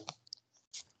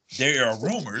 there are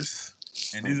rumors,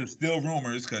 and these are still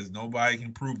rumors because nobody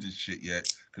can prove this shit yet.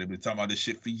 Because they've been talking about this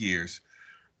shit for years.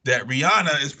 That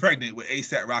Rihanna is pregnant with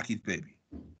A$AP Rocky's baby.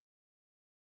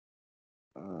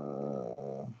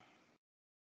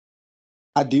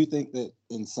 I do think that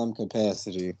in some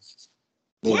capacity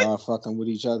they are fucking with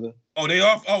each other. Oh, they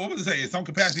are. Oh, what was I saying? In some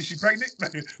capacity, she pregnant?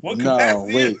 What capacity? No,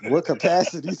 wait. What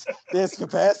capacities? There's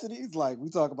capacities. Like we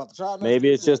talk about the child. Maybe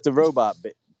it's just a robot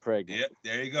pregnant. Yep,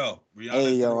 there you go.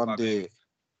 Rihanna's I'm dead.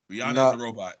 Rihanna's a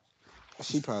robot.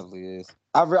 She probably is.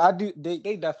 I do.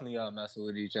 They definitely are messing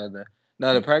with each other.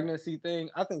 Now the pregnancy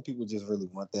thing, I think people just really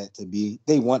want that to be.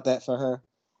 They want that for her.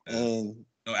 Yeah. And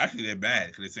no, actually they're bad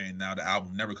because they're saying now the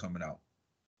album never coming out.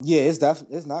 Yeah, it's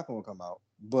not going to come out.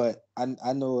 But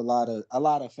I know a lot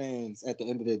of fans at the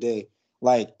end of the day,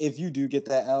 like if you do get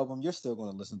that album, you're still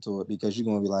going to listen to it because you're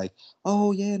going to be like,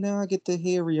 oh yeah, now I get to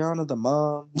hear Rihanna the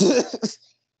mom.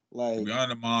 Like Rihanna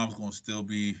the mom's going to still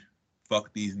be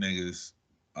fuck these niggas.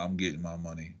 I'm getting my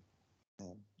money.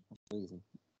 Man, that's crazy.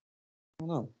 I don't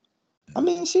know. I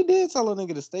mean, she did tell a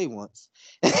nigga to stay once.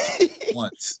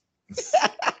 Once.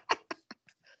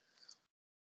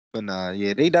 But nah,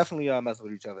 yeah, they definitely are messing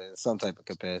with each other in some type of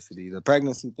capacity. The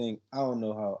pregnancy thing, I don't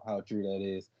know how true that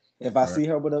is. If I see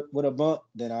her with a bump,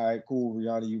 then all right, cool,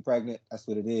 Rihanna, you pregnant? That's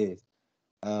what it is.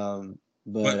 But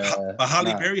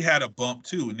Halle Berry had a bump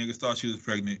too. And niggas thought she was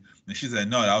pregnant, and she said,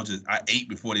 "No, I ate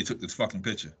before they took this fucking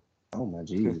picture." Oh my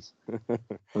jeez,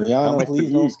 Rihanna,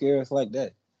 please don't scare us like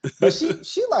that. But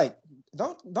she like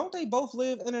don't they both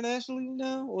live internationally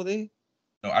now, or they?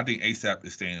 No, I think A$AP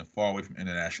is staying far away from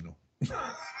international.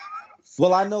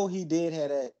 Well, I know he did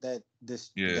have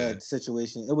that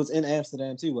situation. It was in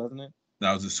Amsterdam too, wasn't it?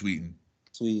 That was in Sweden.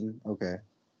 Sweden, okay.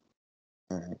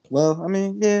 All right. Well, I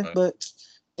mean, yeah, but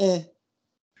they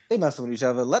messing with each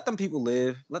other. Let them people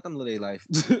live. Let them live their life.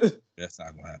 That's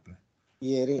not gonna happen.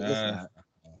 Yeah, it's not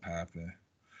gonna happen.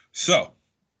 So,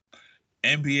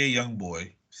 NBA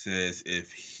YoungBoy says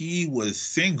if he was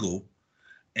single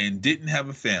and didn't have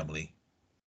a family,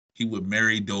 he would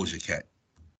marry Doja Cat.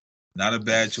 Not a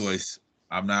bad choice.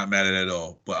 I'm not mad at it at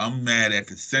all. But I'm mad at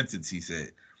the sentence he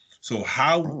said. So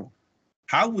how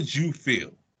would you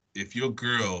feel if your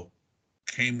girl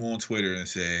came on Twitter and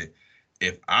said,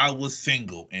 if I was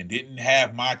single and didn't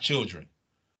have my children,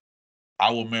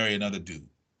 I will marry another dude?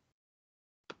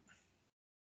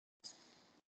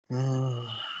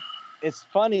 It's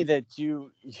funny that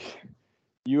you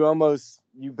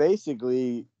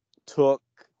basically took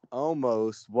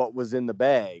almost what was in the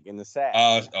bag in the sack.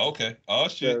 Okay. Oh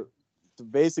shit. So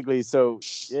basically,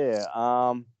 yeah.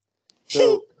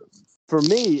 So for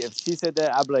me, if she said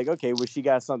that, I'd be like, okay, well, she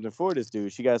got something for this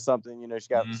dude. She got something,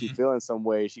 she feeling some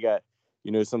way. She got,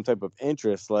 some type of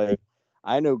interest. Like,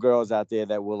 I know girls out there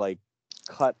that will like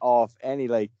cut off any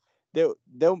like they'll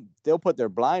put their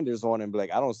blinders on and be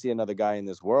like, I don't see another guy in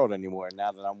this world anymore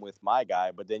now that I'm with my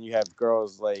guy. But then you have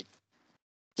girls like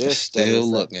this Still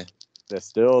looking. They're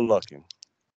still looking.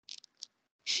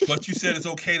 But you said it's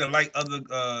okay to like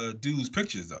other dudes'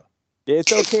 pictures though.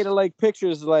 It's okay to like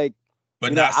pictures, like,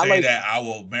 but not say that I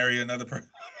will marry another person.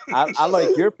 I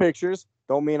like your pictures.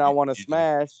 Don't mean I want to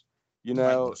smash. You know,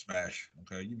 might want to smash.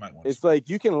 Okay, you might want. It's like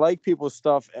you can like people's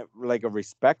stuff like a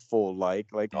respectful like,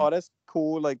 oh, that's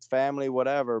cool, like family,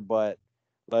 whatever. But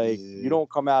like, you don't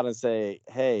come out and say,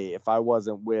 hey, if I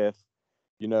wasn't with,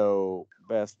 you know,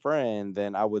 best friend,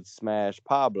 then I would smash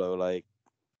Pablo. Like,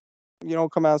 you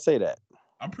don't come out and say that.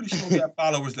 I'm pretty sure we have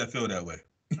followers that feel that way.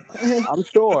 I'm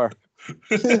sure.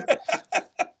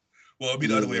 Well, it'd be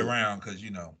the other way around because, you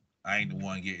know, I ain't the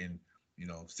one getting, you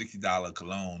know, $60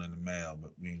 cologne in the mail, but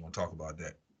we ain't gonna talk about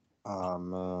that.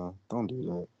 Man, don't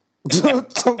do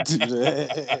that. don't do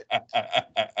that.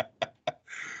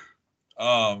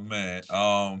 Oh man.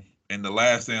 And the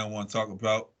last thing I want to talk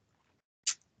about,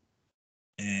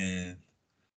 and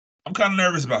I'm kind of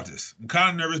nervous about this. I'm kind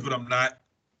of nervous, but I'm not.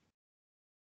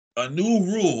 A new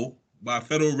rule by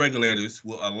federal regulators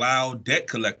will allow debt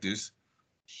collectors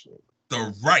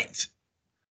the right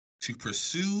to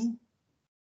pursue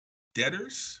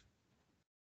debtors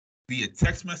via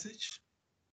text message,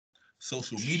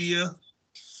 social media,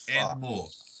 and more.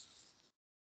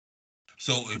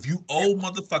 So if you owe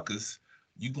motherfuckers,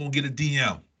 you gonna get a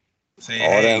DM saying,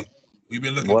 "Hey, we've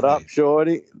been looking what for up, you."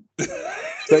 shorty?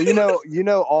 So you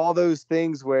know all those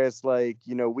things where it's like,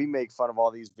 you know, we make fun of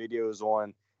all these videos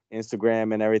on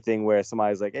Instagram and everything where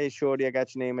somebody's like, hey, shorty, I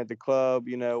got your name at the club,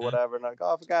 you know, whatever. And like,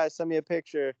 oh, if a guy send me a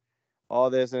picture, all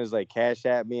this, and it's like, cash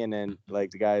app me, and then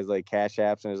like the guy's like cash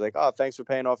apps, and it's like, oh, thanks for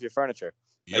paying off your furniture.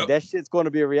 Yep. Like that shit's going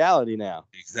to be a reality now.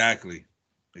 Exactly.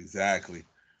 So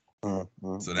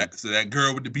that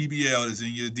girl with the BBL is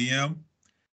in your DM.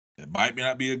 It might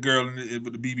not be a girl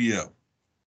with the BBL.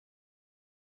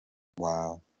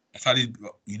 Wow. That's how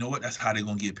you know what? That's how they're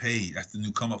gonna get paid. That's the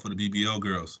new come up for the BBL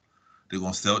girls. They're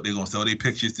gonna sell their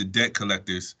pictures to debt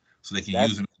collectors so they can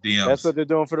use them in DMs. That's what they're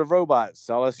doing for the robots.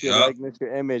 Sell us your likeness,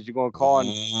 your image. You're gonna call and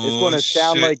it's gonna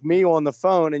sound like me on the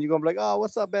phone, and you're gonna be like, oh,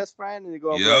 what's up, best friend? And you're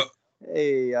gonna be like,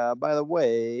 hey, by the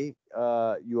way,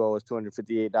 you owe us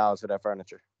 $258 for that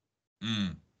furniture.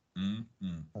 Then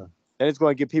it's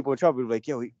gonna get people in trouble. Like,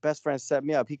 yo, best friend set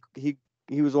me up.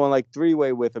 He was on like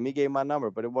 3-way with him. He gave my number,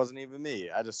 but it wasn't even me.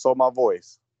 I just sold my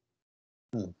voice.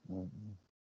 So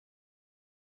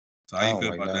how you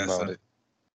feel about that, son?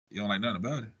 You don't like nothing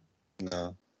about it?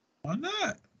 No. Why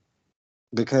not?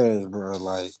 Because, bro,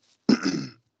 like,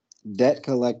 debt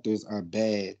collectors are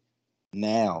bad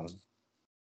now,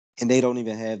 and they don't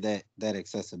even have that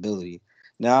accessibility.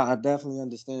 Now, I definitely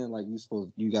understand, like,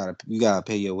 you gotta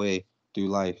pay your way through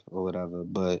life or whatever,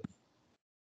 but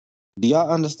do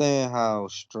y'all understand how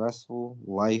stressful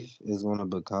life is going to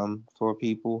become for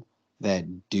people that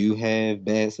do have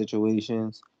bad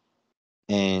situations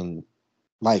and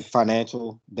like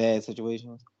financial bad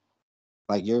situations?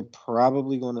 Like, you're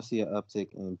probably going to see an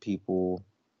uptick in people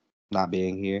not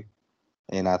being here.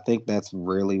 And I think that's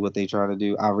really what they try to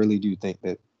do. I really do think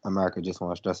that America just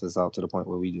want to stress us out to the point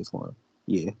where we just want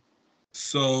to,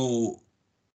 So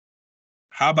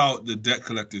how about the debt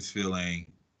collectors feeling,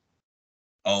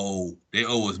 oh, they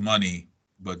owe us money,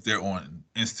 but they're on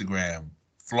Instagram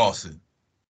flossing.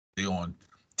 They on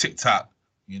TikTok,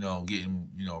 you know, getting,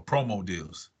 you know, promo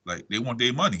deals. Like, they want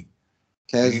their money.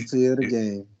 Casualty of the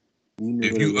game.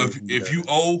 If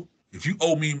you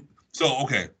owe me, so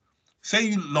okay, say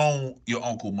you loan your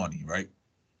uncle money, right?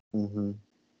 Mm-hmm.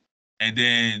 And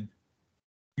then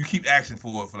you keep asking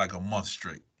for it for like a month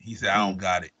straight. He said, I don't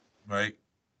got it, right?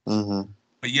 Mm-hmm.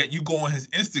 But yet you go on his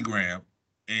Instagram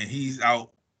and he's out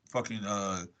fucking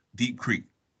Deep Creek.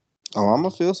 Oh, I'm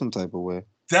gonna feel some type of way.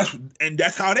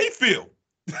 That's how they feel.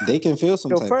 They can feel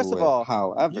some type of way. First of all,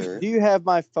 however, do you have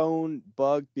my phone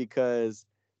bugged because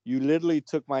you literally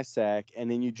took my sack and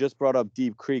then you just brought up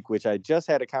Deep Creek, which I just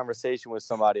had a conversation with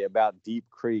somebody about Deep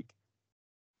Creek.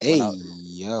 Hey,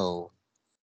 yo.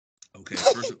 Okay,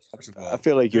 first of all, I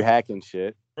feel like you're hacking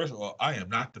shit. First of all, I am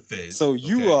not the Fed. So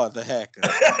you are the hacker.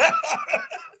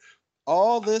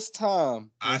 All this time,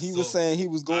 when he was saying he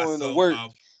was going to work,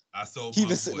 he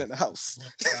was sitting in the house.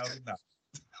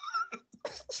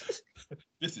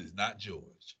 This is not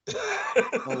George.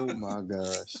 Oh my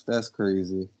gosh, that's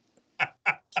crazy,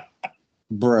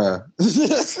 bruh.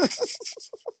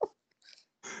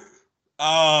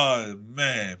 Oh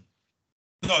man,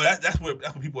 no, that's where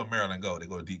people in Maryland go. They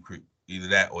go to Deep Creek, either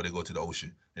that or they go to the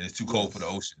ocean, and it's too cold for the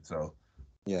ocean. So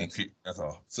Yeah. That's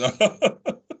all. So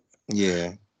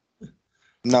yeah.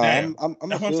 No, damn, I'm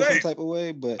gonna that's what I'm feel some saying. type of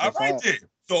way, but All if right I then.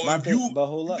 So my if thing, you but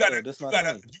hold you up got a though, this you my got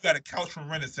a thing. you got a couch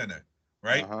from Rent a Center,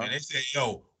 right? Uh-huh. And they say,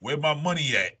 yo, where my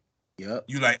money at? Yep.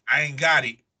 You like, I ain't got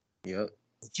it. Yep.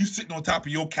 But you sitting on top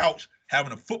of your couch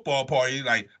having a football party,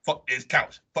 like, fuck this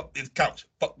couch, fuck this couch,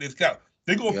 fuck this couch.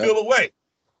 They gonna Yep. feel away.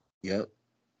 Yep.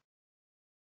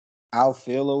 I'll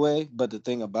feel away, but the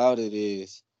thing about it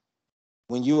is,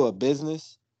 when you're a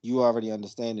business, you already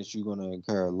understand that you're gonna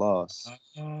incur a loss.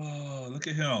 Oh, look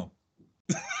at him.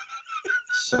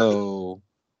 So,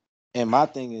 and my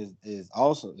thing is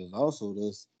also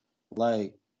this,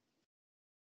 like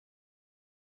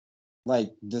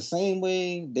the same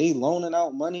way they loaning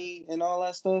out money and all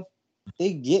that stuff,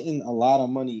 they getting a lot of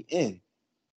money in.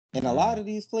 And a lot of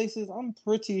these places, I'm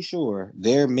pretty sure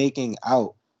they're making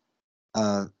out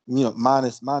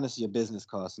minus your business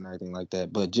costs and everything like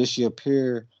that, but just your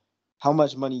pure how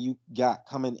much money you got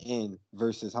coming in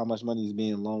versus how much money is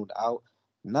being loaned out.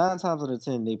 9 times out of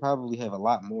 10, they probably have a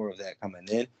lot more of that coming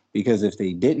in, because if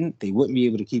they didn't, they wouldn't be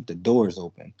able to keep the doors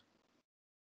open.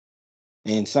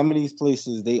 And some of these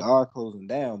places, they are closing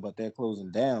down, but they're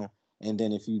closing down. And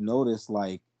then if you notice,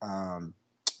 like,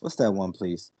 what's that one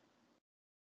place?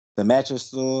 The mattress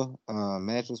store,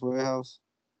 mattress warehouse.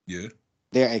 Yeah.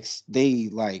 They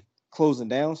like closing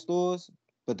down stores,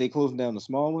 but they closing down the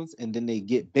small ones, and then they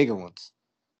get bigger ones,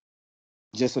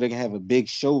 just so they can have a big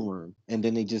showroom, and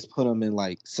then they just put them in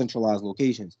like centralized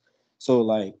locations. So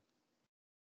like,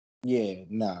 yeah,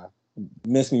 nah,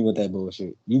 miss me with that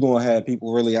bullshit. You gonna have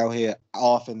people really out here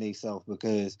offing themselves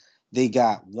because they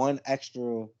got one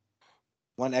extra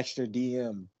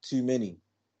DM too many,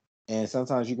 and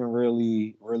sometimes you can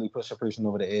really push a person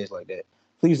over the edge like that.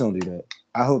 Please don't do that.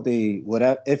 I hope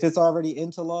whatever, if it's already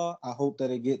into law, I hope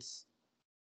that it gets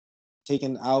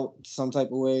taken out some type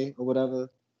of way or whatever.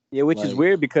 Yeah, which is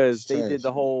weird because they did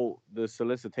trash. the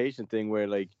solicitation thing where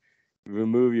like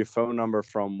remove your phone number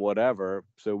from whatever.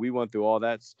 So we went through all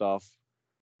that stuff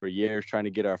for years trying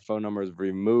to get our phone numbers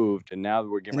removed, and now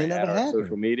we're getting ready to add our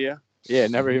social media. Yeah,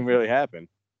 it never even really happened.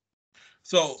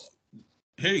 So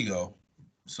here you go.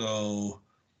 So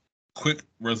quick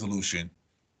resolution: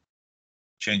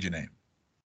 change your name.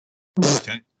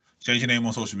 Change your name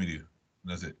on social media.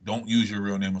 That's it. Don't use your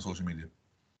real name on social media.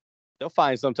 They'll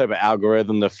find some type of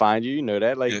algorithm to find you. You know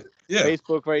that, like yeah.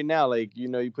 Facebook right now. Like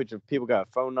you put your people got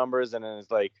phone numbers, and then it's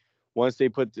like once they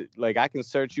put like I can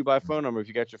search you by phone number if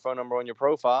you got your phone number on your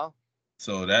profile.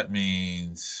 So that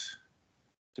means.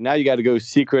 So now you got to go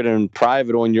secret and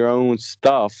private on your own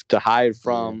stuff to hide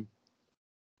from. Yeah.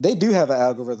 They do have an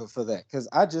algorithm for that, because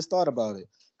I just thought about it.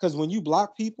 Because when you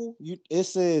block people, it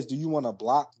says, do you want to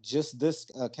block just this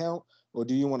account, or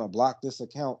do you want to block this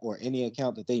account or any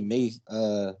account that they may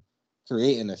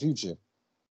create in the future?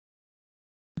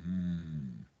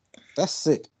 That's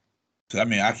sick. So I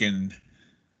mean, I can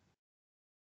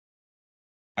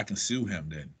sue him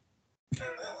then,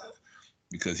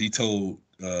 because he told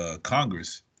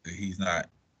Congress that he's not,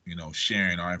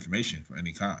 sharing our information for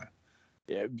any kind.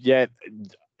 Yeah, yet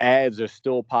ads are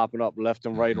still popping up left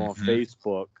and right on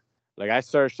Facebook. Like I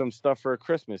searched some stuff for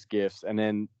Christmas gifts, and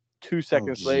then 2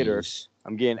 seconds later,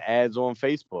 I'm getting ads on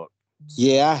Facebook.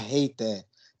 Yeah, I hate that.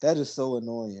 That is so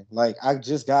annoying. Like I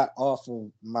just got off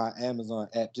of my Amazon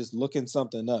app just looking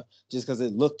something up just because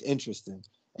it looked interesting.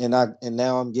 And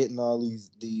now I'm getting all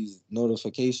these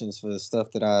notifications for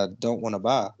stuff that I don't want to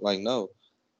buy. Like, no.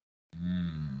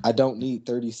 I don't need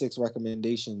 36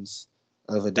 recommendations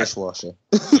of a dishwasher.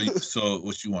 So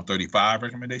what you want, 35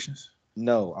 recommendations?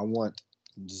 No, I want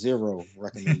 0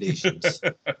 recommendations.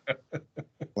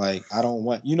 Like, I don't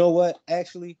want, you know what?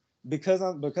 Actually, because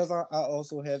I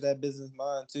also have that business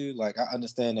mind too. Like, I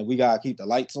understand that we gotta keep the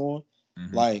lights on.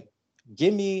 Like,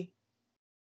 give me,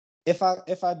 if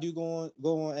I do go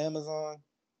on Amazon,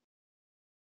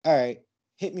 all right,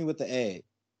 hit me with the ad,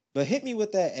 but hit me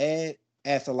with that ad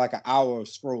after like an hour of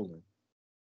scrolling.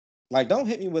 Like, don't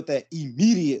hit me with that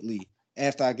immediately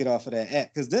after I get off of that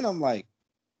app, because then I'm like,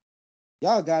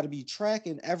 y'all got to be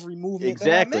tracking every movement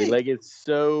that I make. Like, it's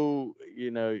so,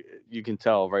 you can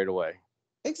tell right away.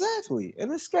 Exactly.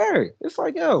 And it's scary. It's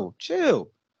like, yo,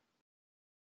 chill.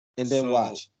 And then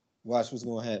watch what's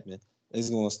going to happen. It's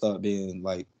going to start being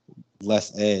like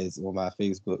less ads on my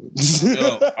Facebook.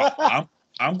 Yo,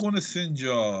 I'm going to send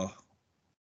y'all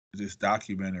this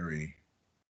documentary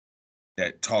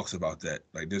that talks about that.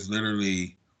 Like, there's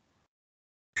literally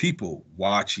people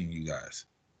watching you guys.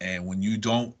 And when you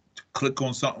don't click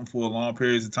on something for a long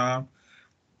periods of time,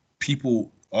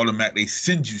 people automatically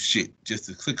send you shit just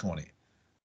to click on it.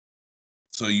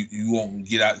 so you won't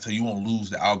get out, so you won't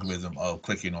lose the algorithm of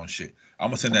clicking on shit. I'm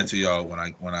gonna send that to y'all when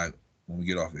we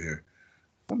get off of here.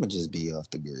 I'm gonna just be off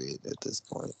the grid at this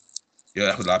point. Yeah,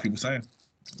 that's what a lot of people saying.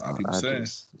 A lot of people saying.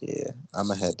 I'm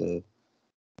gonna have to,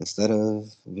 instead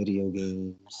of video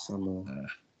games, I don't know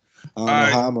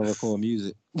how I'm gonna record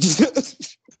music.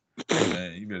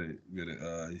 Man, you better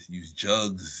use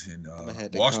jugs and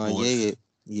washboards.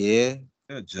 Yeah,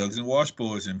 jugs and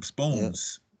washboards and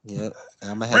spoons. Yep.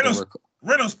 And I'm gonna have to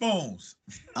rental spoons.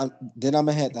 Then I'm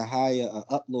gonna have to hire an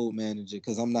upload manager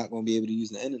because I'm not gonna be able to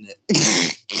use the internet.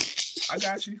 I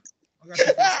got you for a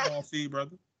small fee,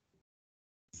 brother.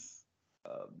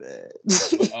 Oh man.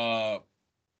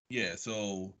 Yeah.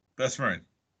 So, best friend.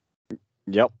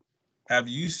 Yep. Have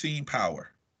you seen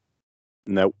Power?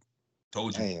 Nope.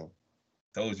 Told you. Damn.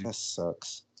 Told you. That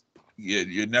sucks. Yeah,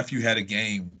 your nephew had a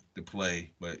game to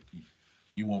play, but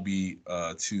you won't be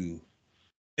too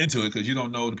into it because you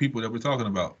don't know the people that we're talking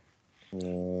about.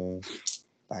 Damn.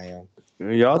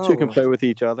 Y'all two can play with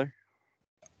each other.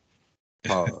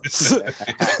 Pause.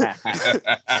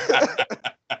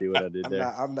 See what I did there?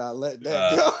 I'm not letting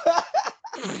that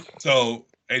go. So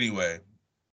anyway,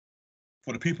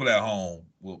 for the people at home,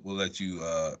 we'll let you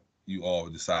you all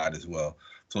decide as well.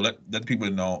 So let the people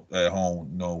know at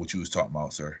home know what you was talking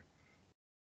about, sir.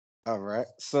 All right.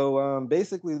 So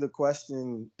basically the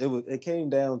question it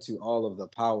came down to all of the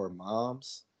Power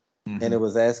moms, and it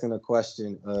was asking a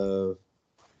question of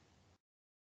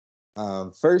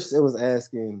first it was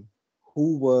asking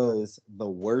who was the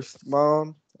worst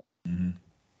mom,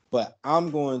 but I'm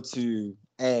going to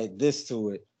add this to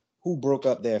it: who broke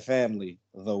up their family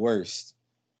the worst,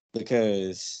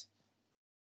 because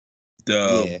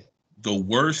the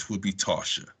worst would be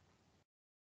Tasha.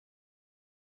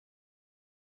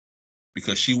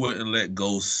 Because she wouldn't let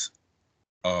Ghost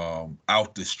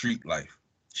out the street life.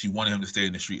 She wanted him to stay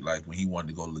in the street life when he wanted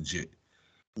to go legit.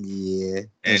 Yeah.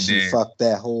 And she fucked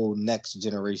that whole next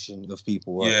generation of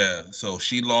people up. Yeah. So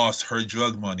she lost her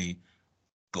drug money.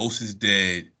 Ghost is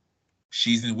dead.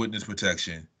 She's in witness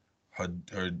protection. Her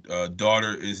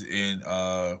daughter is in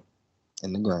the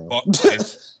ground.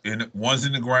 One's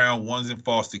in the ground, one's in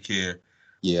foster care.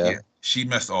 Yeah. She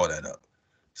messed all that up.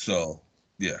 So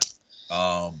yeah.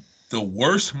 The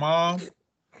worst mom,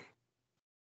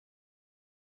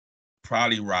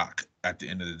 probably Rock at the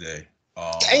end of the day.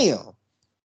 Damn.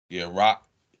 Yeah, Rock.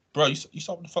 Bro, you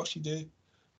saw what the fuck she did?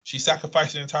 She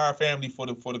sacrificed the entire family for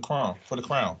the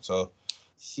crown. So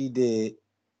she did.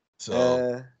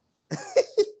 So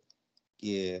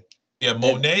yeah. Yeah,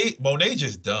 Monet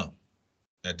just dumb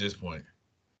at this point.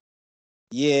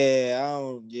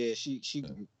 Yeah, she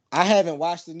I haven't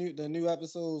watched the new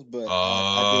episodes, but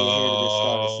I did hear that it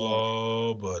started slow.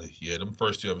 Oh, buddy. Yeah, them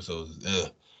first 2 episodes.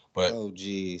 But oh,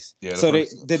 geez. Yeah. So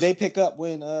did they pick up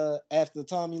when after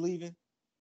Tommy leaving?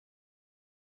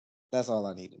 That's all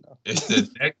I need to know. It's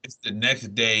the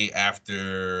next day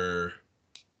after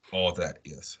all that.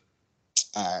 Yes.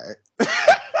 All right. This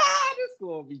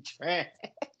gonna be trash.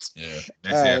 Yeah.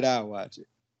 All right, I'll watch it.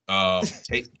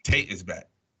 Tate is back.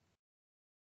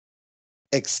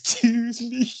 Excuse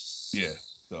me. Yeah.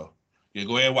 So yeah,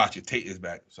 go ahead and watch it. Tate is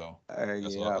back. So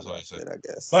that's all I said, I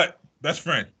guess. But best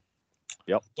friend.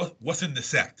 Yep. What's in the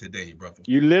sack today, brother?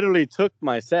 You literally took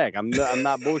my sack. I'm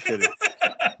not bullshitting.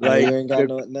 Like you ain't got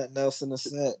nothing else in the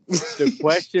sack. The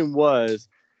question was,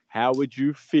 how would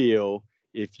you feel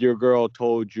if your girl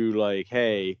told you like,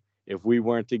 hey, if we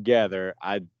weren't together,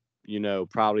 I'd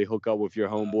probably hook up with your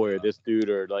homeboy or this dude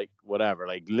or like whatever.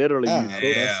 Like literally,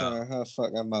 that's how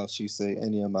fucking mouth you say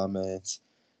any of my mans.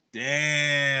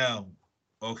 Damn.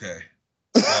 Okay.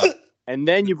 And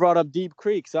then you brought up Deep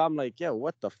Creek, so I'm like, yo,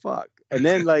 what the fuck? And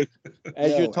then like,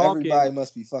 as you're talking, everybody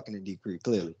must be fucking in Deep Creek,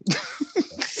 clearly.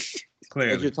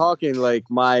 As you're talking, like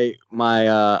my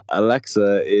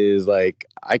Alexa is like,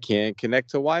 I can't connect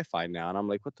to Wi-Fi now, and I'm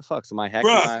like, what the fuck? So am I hacking?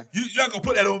 Bruh, you're not gonna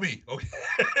put that on me, okay?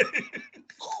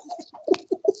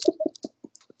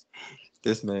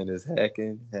 This man is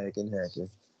hacking.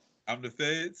 I'm the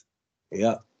feds.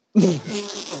 Yeah.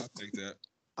 I'll take that.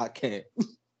 I can't.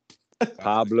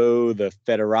 Pablo the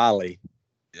Federale.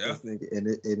 Yeah. And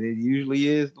it usually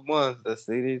is the ones that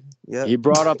say it. Yeah. He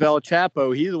brought up El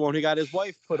Chapo. He's the one who got his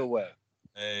wife put away.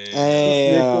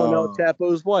 Hey. On El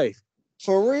Chapo's wife.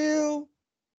 For real?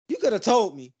 You could have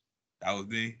told me. That was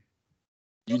me.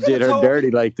 You did her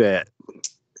dirty like that.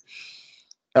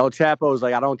 El Chapo was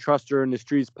like, I don't trust her in the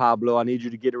streets, Pablo. I need you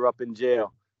to get her up in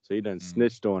jail. So he done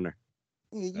snitched on her.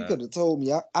 Yeah, you could have told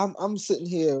me. I'm sitting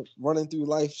here running through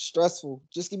life stressful.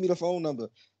 Just give me the phone number,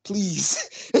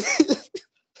 please.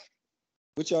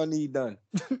 What y'all need done?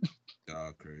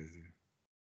 Y'all crazy.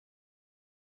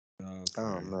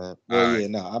 Oh man. Well, yeah,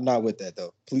 no, I'm not with that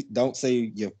though. Please don't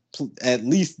say at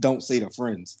least don't say to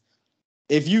friends.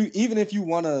 Even if you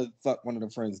want to fuck one of the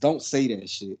friends, don't say that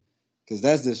shit because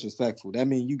that's disrespectful. That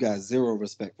means you got zero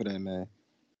respect for that man.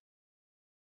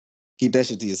 Keep that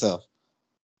shit to yourself.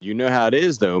 You know how it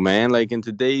is though, man. Like in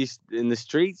the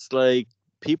streets, like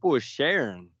people are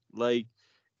sharing. Like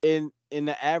in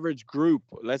the average group,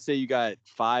 let's say you got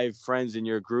 5 friends in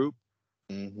your group.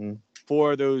 Mm-hmm.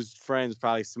 4 of those friends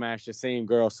probably smashed the same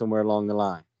girl somewhere along the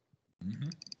line. Mm-hmm.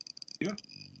 Yeah.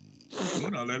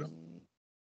 Sooner or later.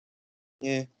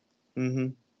 Yeah. Mm-hmm.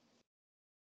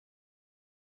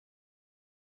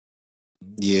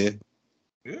 Yeah.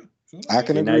 Yeah. I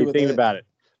can And now agree you're with thinking that. about it.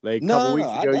 Like a couple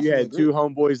weeks ago, you had 2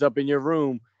 homeboys up in your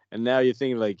room, and now you're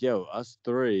thinking like, yo, us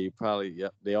 3 probably,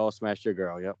 yep, they all smashed your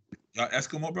girl. Yep. Y'all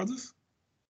Eskimo brothers?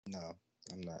 No,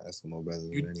 I'm not Eskimo brothers.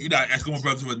 You not Eskimo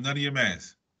brothers with none of your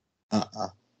mans? I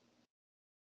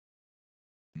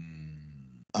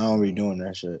don't be doing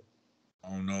that shit.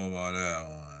 I don't know about that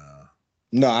one.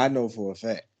 No, I know for a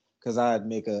fact because I'd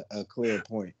make a clear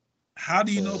point. How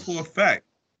do you know for a fact?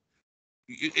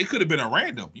 It could have been a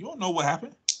random. You don't know what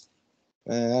happened.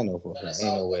 Man, I know for a fact.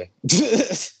 Ain't no way.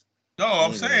 No,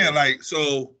 I'm saying like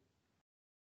so.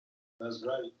 That's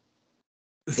right.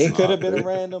 It could have been a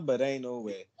random, but ain't no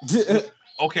way.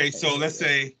 Okay, so let's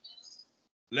say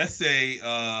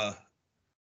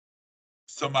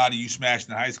somebody you smashed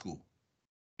in high school.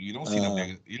 You don't see them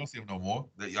niggas. You don't see them no more.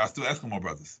 Y'all still Eskimo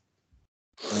brothers.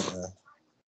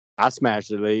 I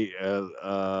smashed a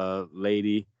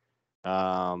lady.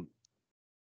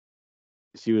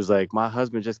 She was like, my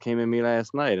husband just came in me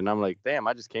last night. And I'm like, damn,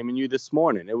 I just came in you this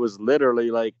morning. It was literally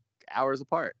like hours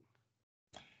apart.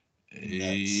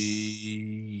 Hey,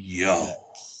 yo.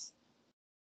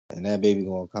 And that baby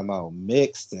gonna come out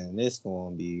mixed, and it's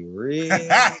gonna be real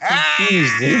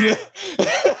confusing.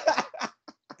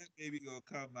 That baby gonna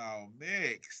come out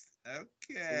mixed.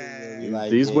 Okay.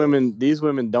 Like these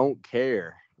women don't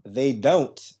care. They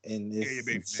don't, and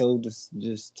it's so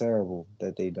just terrible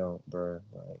that they don't, bro.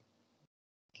 Like,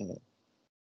 can't.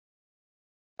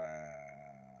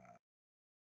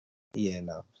 Yeah,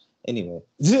 no. Anyway,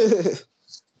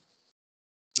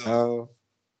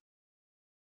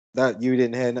 that you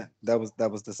didn't have that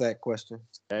was the sack question.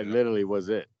 That literally was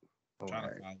it. I'm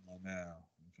trying to find one now.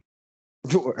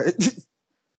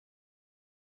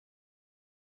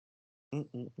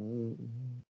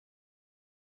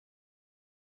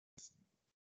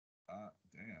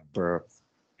 Damn, bro.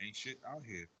 Ain't shit out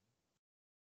here.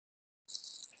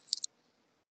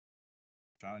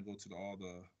 Trying to go to all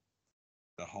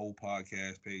the whole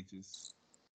podcast pages.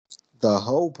 The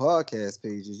whole podcast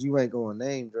pages. You ain't going to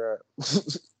name drop.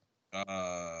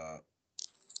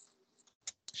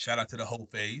 Shout out to the whole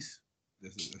phase.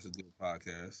 That's a good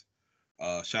podcast.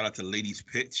 Shout out to Ladies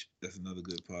Pitch. That's another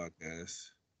good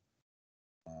podcast.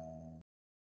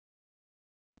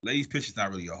 Ladies Pitch is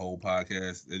not really a whole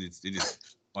podcast. They just a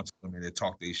bunch of women that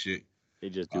talk their shit. They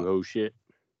just do whole shit.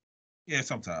 Yeah,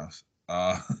 sometimes.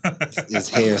 It's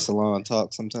hair salon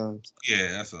talk sometimes.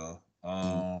 Yeah, that's all.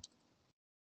 I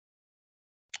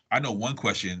know one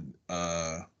question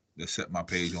that set my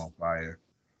page on fire.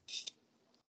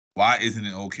 Why isn't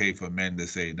it okay for men to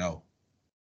say no?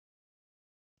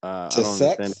 I don't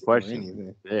understand the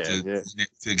question.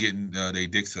 To getting their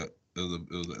dicks up. It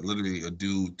was literally a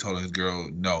dude told his girl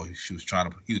no. He was trying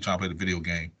to play the video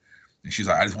game, and she's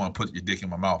like, "I just want to put your dick in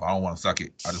my mouth. I don't want to suck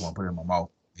it. I just want to put it in my mouth."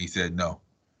 He said no.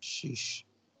 Sheesh.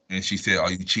 And she said, "Are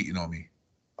you cheating on me?"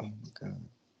 Oh my god.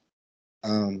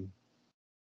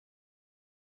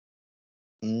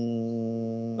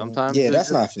 Sometimes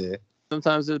that's not fair.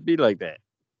 Sometimes it'd be like that.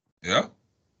 Yeah.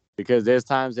 Because there's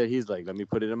times that he's like, "Let me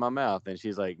put it in my mouth," and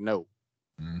she's like, "No."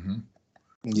 Mm-hmm.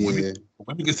 Yeah.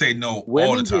 Women can say no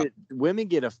all the time. Women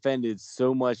get offended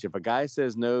so much. If a guy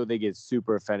says no, they get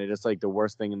super offended. It's like the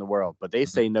worst thing in the world. But they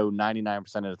say no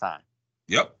 99% of the time.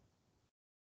 Yep.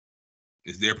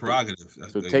 It's their prerogative.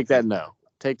 So take that no.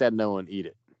 Take that no and eat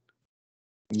it.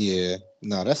 Yeah.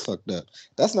 No, that's fucked up.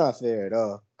 That's not fair at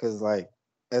all. Because, like,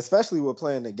 especially with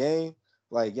playing the game,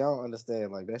 like, y'all don't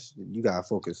understand. Like, that shit, you got to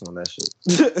focus on that shit.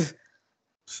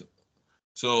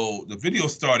 So the video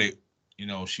started,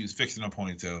 she was fixing her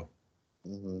ponytail.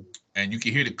 Mm-hmm. And you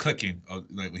can hear the clicking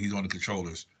like when he's on the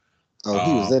controllers. Oh,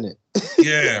 he was in it.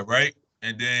 Yeah, right.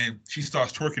 And then she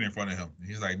starts twerking in front of him. And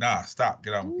he's like, "Nah, stop,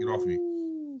 get off me."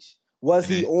 Was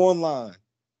he online?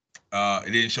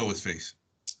 It didn't show his face.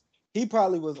 He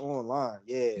probably was online.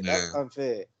 Yeah, that's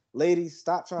unfair. Ladies,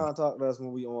 stop trying to talk to us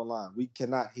when we online. We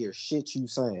cannot hear shit you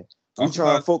saying. We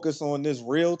trying to focus on this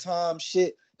real time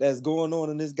shit that's going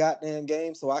on in this goddamn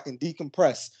game so I can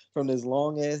decompress from this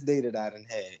long ass day that I done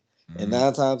had. And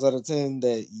 9 times out of 10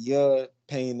 that your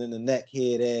pain in the neck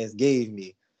head ass gave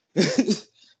me.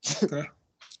 Okay.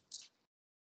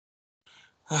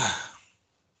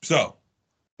 So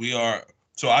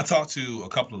I talked to a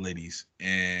couple of ladies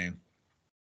and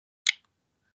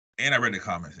I read the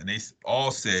comments and they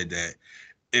all said that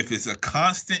if it's a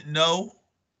constant no,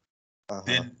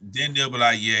 then they'll be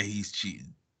like, yeah, he's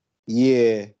cheating.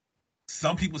 Yeah.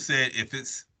 Some people said if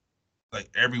it's like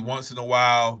every once in a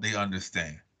while, they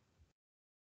understand.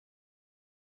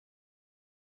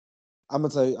 I'm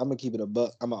gonna keep it a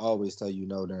buck. I'm gonna always tell you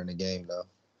no during the game though.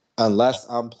 Unless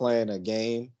I'm playing a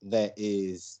game that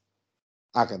is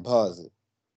I can pause it.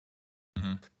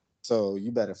 Mm-hmm. So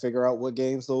you better figure out what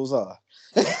games those are.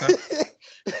 Okay.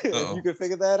 If you can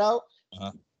figure that out,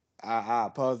 uh-huh. I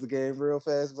pause the game real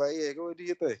fast. But yeah, go and do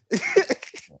your thing.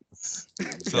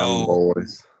 Young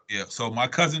boys. Yeah. So my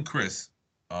cousin Chris,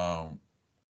 the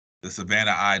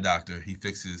Savannah eye doctor, he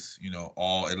fixes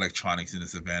all electronics in the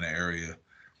Savannah area.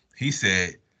 He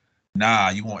said, "Nah,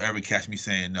 you won't ever catch me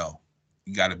saying no.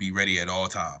 You got to be ready at all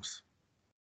times."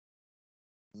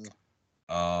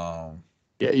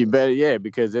 Yeah, you better. Yeah,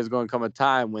 because there's going to come a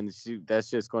time when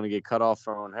that's just going to get cut off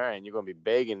from her, and you're going to be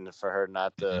begging for her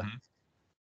not to. Mm-hmm.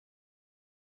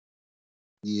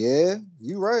 Yeah,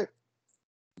 you're right.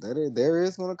 There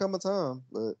is going to come a time,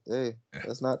 but hey,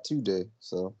 that's not today.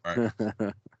 So, right.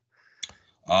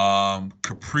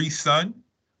 Capri Sun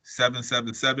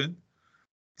 777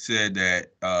 said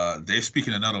that they're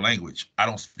speaking another language. I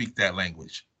don't speak that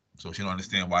language, so she don't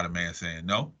understand why the man's saying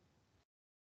no.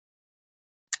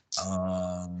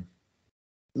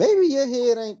 Maybe your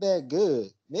head ain't that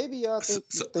good. Maybe y'all think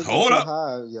hold up.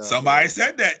 High, somebody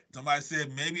said that. Somebody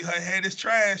said maybe her head is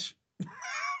trash.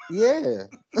 Yeah.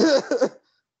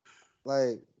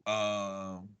 Like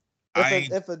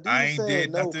if a dude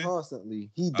saying no nothing.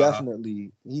 constantly, he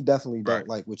definitely don't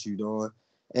like what you're doing.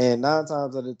 And 9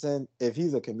 times out of 10, if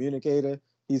he's a communicator,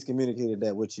 he's communicated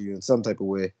that with you in some type of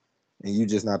way, and you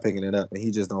just not picking it up, and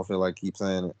he just don't feel like keep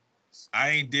saying it. I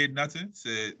ain't did nothing.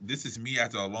 Said this is me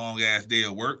after a long ass day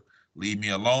of work. Leave me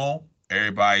alone.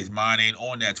 Everybody's mind ain't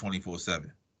on that 24/7.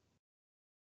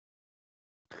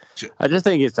 I just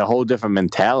think it's a whole different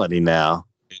mentality now.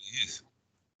 It is.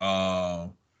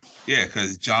 Yeah,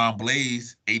 because John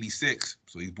Blaze, 86,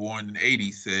 so he's born in the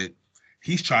 80s, said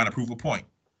he's trying to prove a point.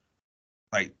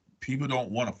 Like, people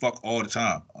don't want to fuck all the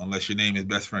time unless your name is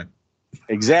best friend.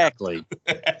 Exactly.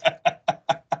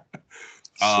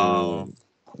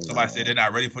 Somebody said they're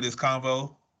not ready for this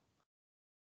convo.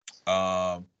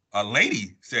 A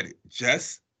lady said it.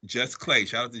 Jess Clay.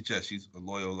 Shout out to Jess. She's a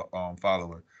loyal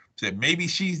follower. Said maybe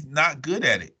she's not good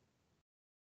at it.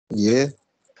 Yeah.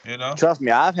 Trust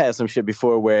me, I've had some shit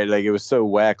before where like it was so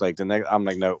whack. Like the next, I'm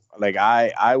like, no, like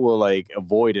I will like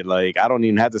avoid it. Like I don't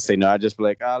even have to say no. I just be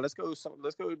like, let's go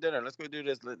to dinner. Let's go do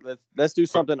this. Let's do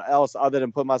something else other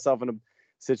than put myself in a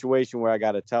situation where I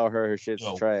got to tell her shit's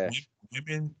trash.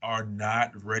 Women are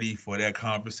not ready for that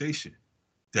conversation.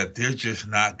 That they're just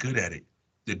not good at it.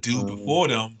 The dude before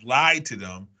them lied to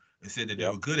them and said that they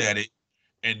were good at it,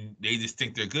 and they just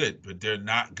think they're good, but they're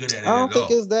not good at it. I don't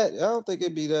think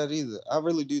it'd be that either. I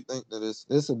really do think that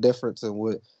it's a difference in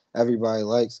what everybody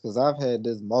likes, because I've had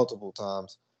this multiple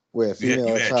times where a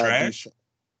female tried to do.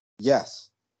 Yes.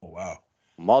 Oh wow.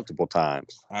 Multiple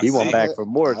times. He went back for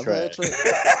more trash.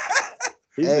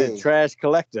 He's a trash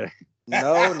collector.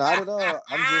 No, not at all.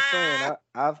 I'm just saying.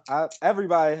 I've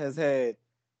everybody has had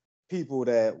people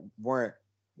that weren't,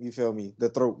 you feel me, the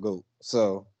throat goat.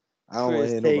 So I don't want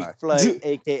to hear nobody. Flight,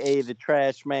 aka the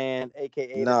trash man,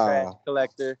 aka the trash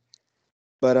collector.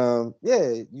 But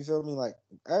yeah, you feel me? Like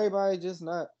everybody just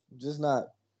not.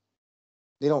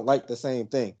 They don't like the same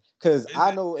thing. Because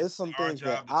I know it's some things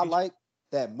that I like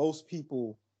that most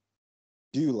people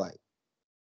do like.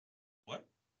 What?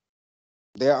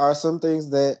 There are some things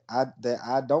that I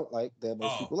don't like that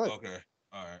most people like. Okay,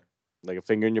 all right. Like a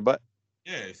finger in your butt.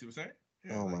 Yeah, you see what I'm saying?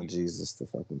 Yeah, oh my Jesus, the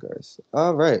fucking Christ!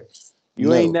 All right.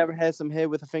 You ain't never had some head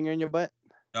with a finger in your butt?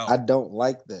 No. I don't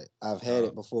like that. I've had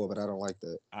it before, but I don't like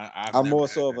that. I'm more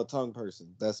so of a tongue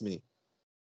person. That's me.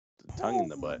 The tongue in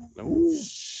the butt. Ooh.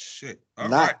 Shit.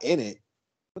 Not in it.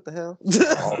 What the hell?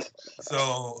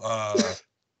 So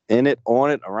in it, on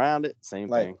it, around it, same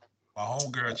thing. My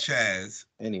homegirl Chaz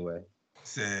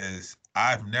says,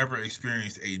 I've never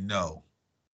experienced a no.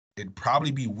 It'd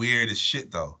probably be weird as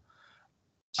shit though.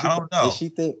 I don't know. Does she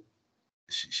think?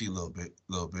 She a little bit.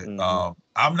 Mm-hmm.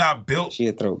 I'm not built. She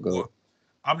a throat goat.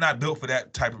 I'm not built for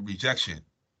that type of rejection.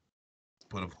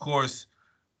 But of course,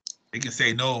 they can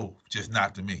say no, just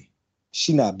not to me.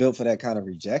 She not built for that kind of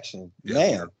rejection. Yeah,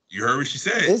 Man, you heard what she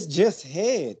said. it's just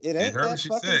head. It ain't heard what that she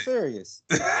fucking said. serious.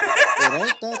 It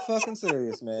ain't that fucking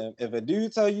serious, man. If a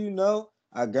dude tell you no,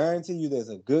 I guarantee you there's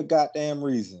a good goddamn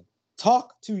reason.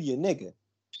 Talk to your nigga.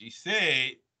 She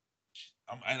said,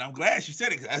 and I'm glad she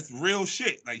said it, 'cause that's real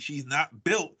shit. Like, she's not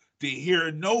built to hear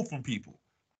a no from people.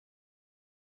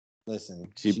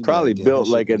 Listen, She better probably get her built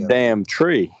shit like a together. damn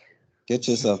tree. Get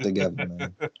yourself together,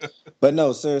 man. But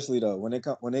no, seriously though, when it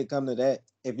come to that,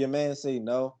 if your man say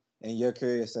no and you're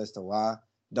curious as to why,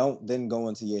 don't then go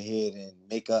into your head and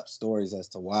make up stories as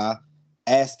to why.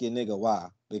 Ask your nigga why,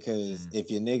 because if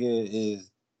your nigga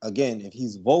is, again, if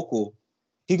he's vocal,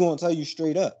 he gonna tell you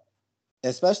straight up.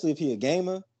 Especially if he a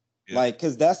gamer, like,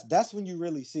 cause that's when you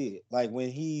really see it. Like when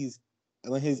he's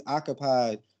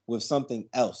occupied with something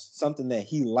else, something that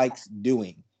he likes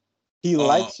doing. He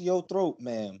likes your throat,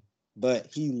 man, but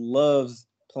he loves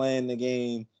playing the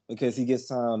game because he gets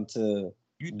time to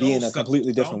be in a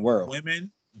completely different world.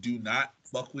 Women do not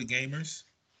fuck with gamers.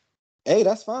 Hey,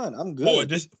 that's fine. I'm good.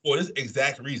 For this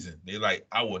exact reason. They're like,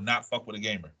 I will not fuck with a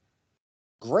gamer.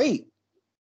 Great.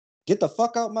 Get the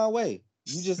fuck out my way.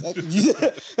 You just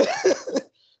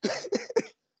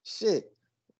shit.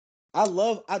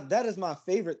 That is my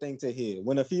favorite thing to hear.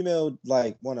 When a female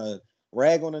like wanna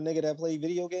rag on a nigga that play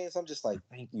video games, I'm just like,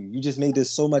 thank you. You just made this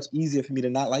so much easier for me to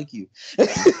not like you.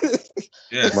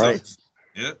 Yeah, right.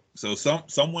 So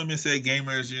some women say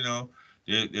gamers, you know,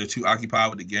 they're too occupied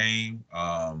with the game.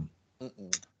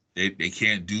 They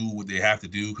can't do what they have to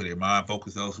do because their mind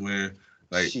focused elsewhere.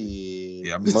 Like, shit.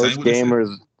 Yeah, I'm just Most telling you what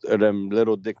gamers are them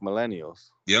little dick millennials.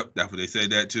 Yep, that's what they said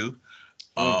that too.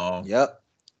 Yep.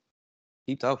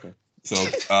 Keep talking. So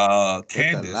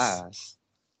Candace,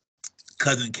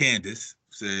 cousin Candace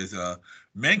says,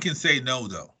 men can say no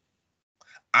though.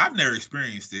 I've never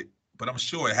experienced it, but I'm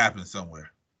sure it happens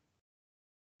somewhere.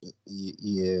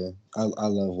 Yeah, I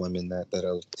love women that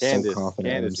are Candace, so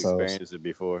confident in themselves. Experienced it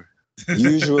before.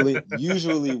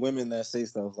 Usually women that say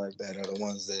stuff like that are the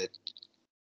ones that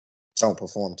don't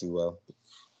perform too well.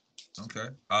 Okay.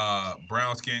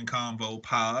 Brown Skin Combo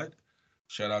Pod.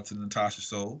 Shout out to Natasha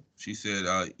Soul. She said,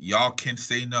 y'all can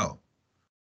say no.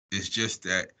 It's just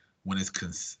that when it's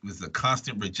a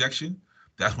constant rejection,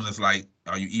 that's when it's like,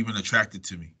 are you even attracted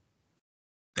to me?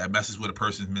 That messes with a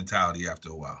person's mentality after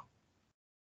a while.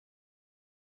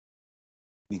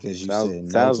 Because you said no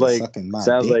sounds to like sucking my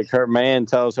sounds dick. like her man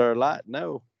tells her a lot.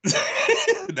 No.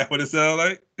 That what it sounds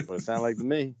like? What it sounds like to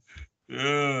me.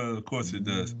 Yeah, of course it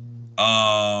does.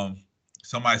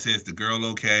 Somebody says the girl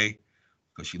okay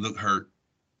because she looked hurt.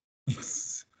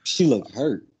 She looked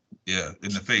hurt. Yeah,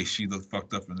 in the face. She looked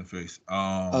fucked up in the face.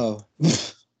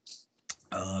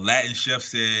 Latin Chef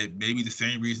said maybe the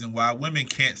same reason why women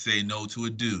can't say no to a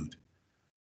dude.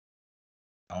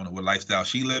 I don't know what lifestyle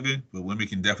she living, but women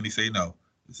can definitely say no.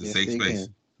 It's a safe space.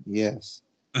 Can. Yes,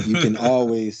 you can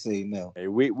always say no. Hey,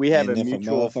 we have and a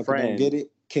mutual friend. Don't get it,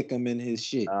 kick him in his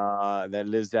shit. That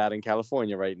lives out in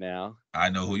California right now. I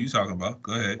know who you talking about.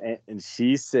 Go ahead. And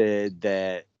she said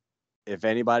that if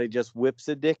anybody just whips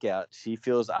a dick out, she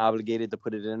feels obligated to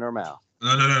put it in her mouth.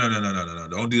 No.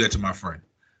 Don't do that to my friend.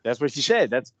 That's what she said.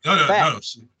 That's no.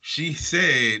 She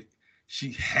said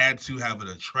she had to have an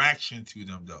attraction to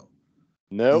them though.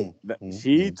 No,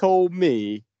 she told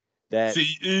me that.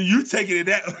 See, you taking it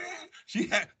that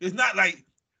it's not like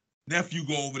nephew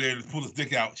go over there and pull his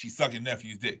dick out. She's sucking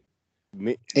nephew's dick.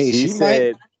 Hey, she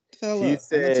said, I'm gonna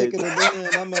take it to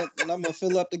dinner and I'm gonna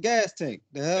fill up the gas tank.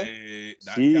 The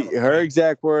hell? Her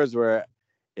exact words were,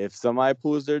 if somebody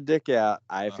pulls their dick out,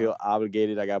 I feel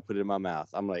obligated. I gotta put it in my mouth.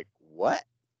 I'm like, what?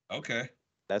 Okay.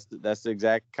 That's the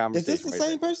exact conversation. Is this the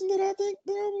same person that I think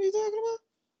that I'm talking about?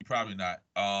 Probably not.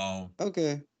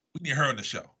 Okay. We need her on the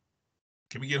show.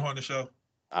 Can we get her on the show?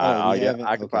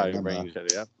 I could probably arrange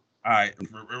that. Yeah. All right,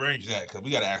 arrange that because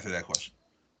we got to answer that question.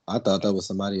 I thought that was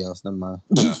somebody else. Never mind.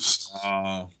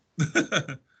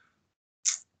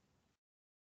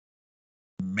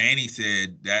 Manny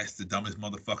said that's the dumbest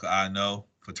motherfucker I know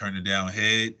for turning down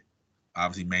head.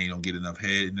 Obviously, Manny don't get enough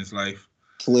head in his life.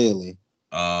 Clearly.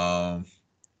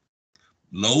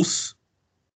 Los,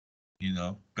 you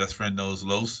know, best friend knows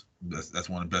Los. That's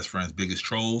one of best friend's biggest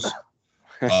trolls.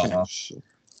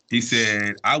 He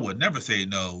said, I would never say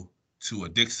no to a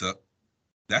dick suck.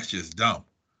 That's just dumb.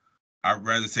 I'd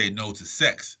rather say no to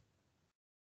sex,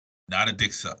 not a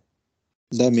dick suck.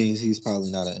 That means he's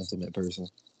probably not an intimate person.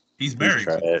 He's married.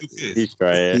 He's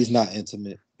trash. He's not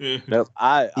intimate. Nope.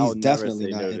 I'll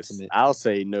definitely never say not no intimate. I'll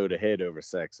say no to head over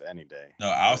sex any day. No,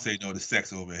 I'll say no to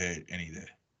sex over head any day.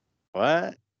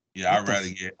 What? Yeah, I'd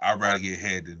rather get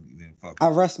head than fuck. I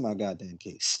rest my goddamn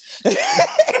case.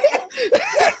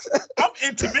 I'm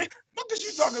intimate. What is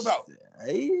you talking about?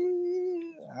 Hey,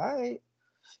 all right.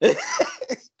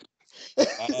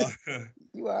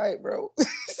 You all right, bro?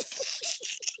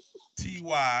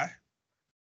 Ty,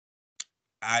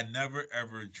 I never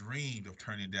ever dreamed of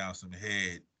turning down some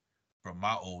head from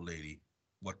my old lady.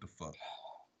 What the fuck?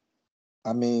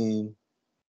 I mean,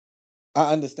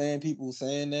 I understand people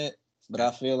saying that, but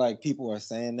I feel like people are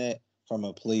saying that from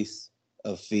a place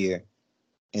of fear,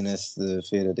 and that's the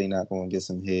fear that they're not going to get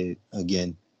some head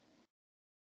again.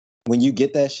 When you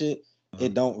get that shit,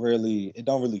 it don't really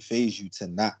phase you to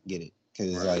not get it,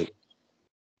 because like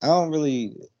I don't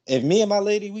really. If me and my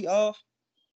lady we off,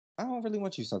 I don't really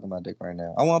want you sucking my dick right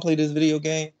now. I want to play this video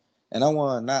game, and I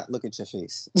want to not look at your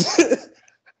face.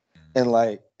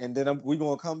 And then we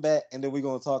gonna come back, and then we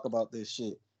gonna talk about this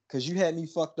shit because you had me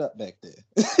fucked up back there.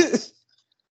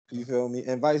 You feel me?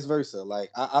 And vice versa.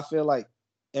 Like I feel like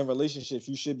in relationships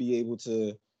you should be able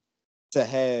to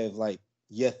have like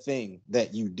your thing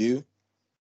that you do,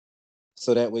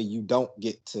 so that way you don't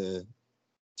get to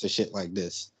shit like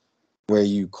this, where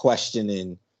you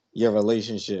questioning your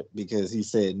relationship because he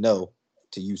said no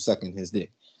to you sucking his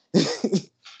dick.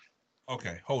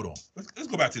 Okay, hold on. Let's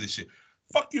go back to this shit.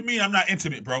 Fuck you mean I'm not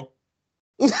intimate, bro?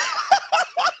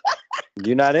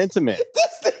 You're not intimate.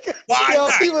 Why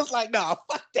not? He was like, nah,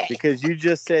 fuck that. Because you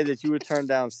just said that you would turn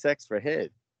down sex for head.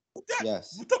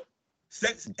 Yes. What the?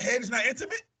 Sex head is not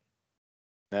intimate?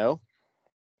 No?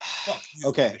 Fuck you.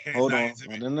 Okay, Head is hold not on.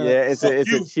 intimate. No. Yeah, it's Fuck a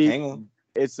you. cheap. Hang on.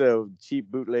 It's a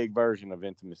cheap bootleg version of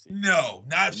intimacy. No,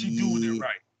 not if she doing it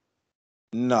right.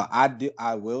 No,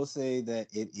 I will say that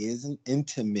it is an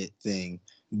intimate thing,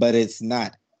 but it's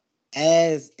not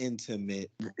as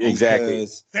intimate. Exactly.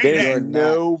 Because Say you're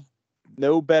that.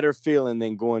 no better feeling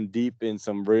than going deep in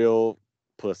some real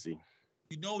pussy.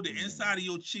 You know the inside of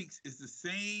your cheeks is the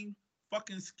same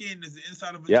fucking skin as the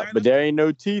inside of vagina. Yep, but there ain't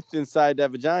no teeth inside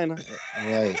that vagina.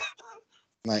 Right.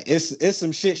 Like it's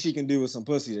some shit she can do with some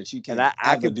pussy that she can't. And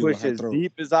I can do with push her as throat.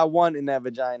 deep as I want in that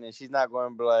vagina, and she's not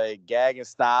going to be like gagging,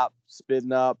 stop,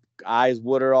 spitting up, eyes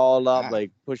water all up,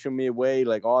 like pushing me away,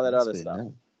 like all that other stuff.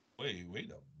 Wait a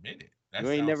minute. That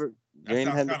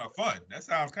sounds kind of fun. That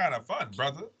sounds kind of fun,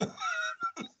 brother.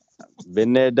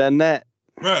 Been there, done that.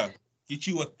 Bruh, get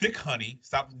you a thick honey.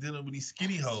 Stop dealing with these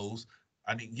skinny hoes.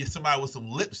 I need to get somebody with some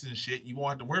lips and shit. You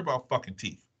won't have to worry about fucking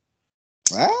teeth.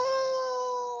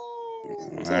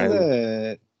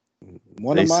 That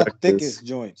one of my thickest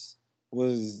joints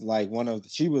was like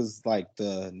she was like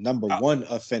the number one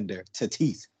offender to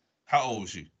teeth. How old was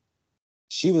she?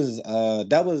 She was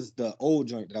that was the old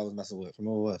joint that I was messing with from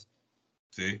who it was.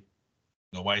 See?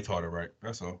 Nobody taught her right.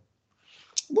 That's all.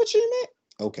 What you mean?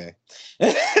 Okay.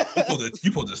 You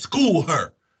supposed to school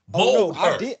her. Oh no,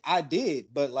 her. I did,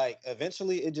 but like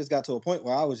eventually it just got to a point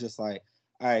where I was just like,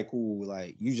 all right, cool,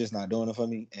 like you just not doing it for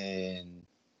me, and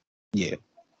yeah.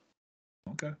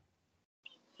 Okay.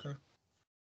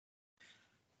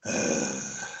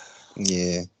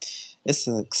 Yeah. It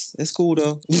sucks. It's cool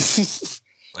though.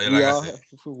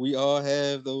 We all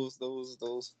have those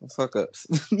fuck ups.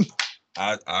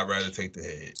 I'd rather take the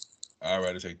head. I'd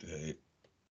rather take the head.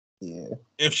 Yeah.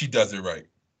 If she does it right.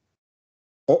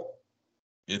 Oh.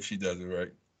 If she does it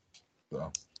right. So.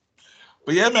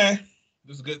 But yeah, man.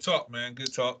 This is good talk, man.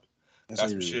 Good talk. Got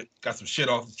some shit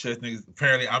off the chest, niggas.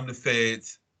 Apparently I'm the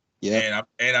feds. Yeah.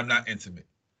 And I'm not intimate.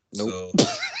 Nope. So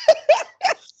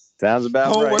sounds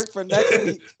about homework right. for next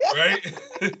week. Right?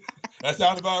 That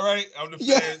sounds about right. I'm the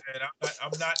feds and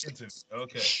I'm not intimate.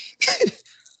 Okay.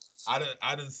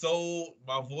 I done sold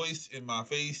my voice and my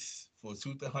face for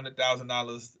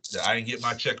 $200,000 that I didn't get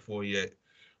my check for yet.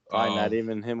 Probably not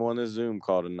even him on the Zoom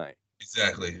call tonight.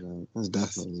 Exactly. That's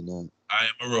definitely not. I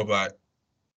am a robot.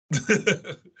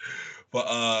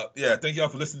 But yeah, thank y'all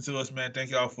for listening to us, man. Thank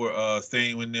y'all for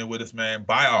staying in there with us, man.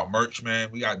 Buy our merch,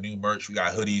 man. We got new merch. We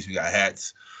got hoodies. We got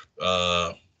hats.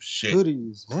 Shit.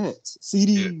 Hoodies, hats,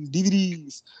 CDs,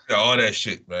 DVDs. We got all that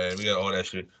shit, man. We got all that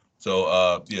shit.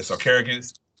 So so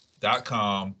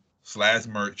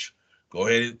Carrigans.com/merch. Go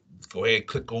ahead,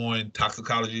 click on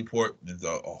Toxicology Report. There's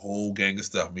a whole gang of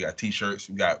stuff. We got t-shirts,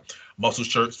 we got muscle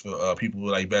shirts for people who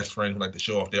are like best friends who like to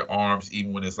show off their arms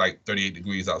even when it's like 38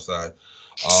 degrees outside.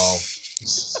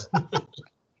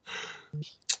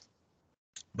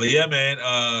 But yeah, man.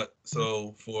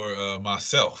 So for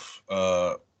myself,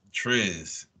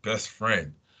 Triz, best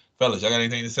friend. Fellas, y'all got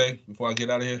anything to say before I get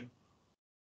out of here?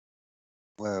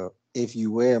 Well, if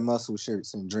you wear muscle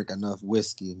shirts and drink enough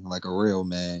whiskey like a real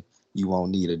man, you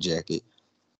won't need a jacket.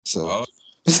 So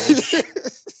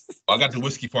I got the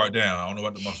whiskey part down. I don't know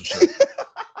about the muscle shirt.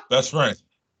 Best friend.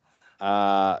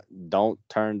 Don't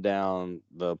turn down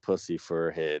the pussy for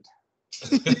her head.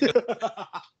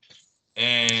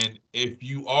 And if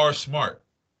you are smart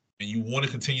and you want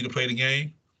to continue to play the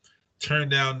game, turn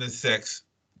down the sex,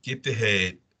 get the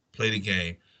head, play the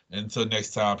game. And until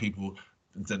next time, people,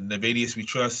 until Nevadius we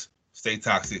trust, stay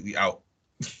toxic. We out.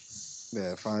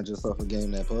 Yeah, find yourself a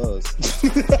game that pause.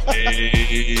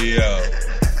 Hey,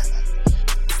 yo.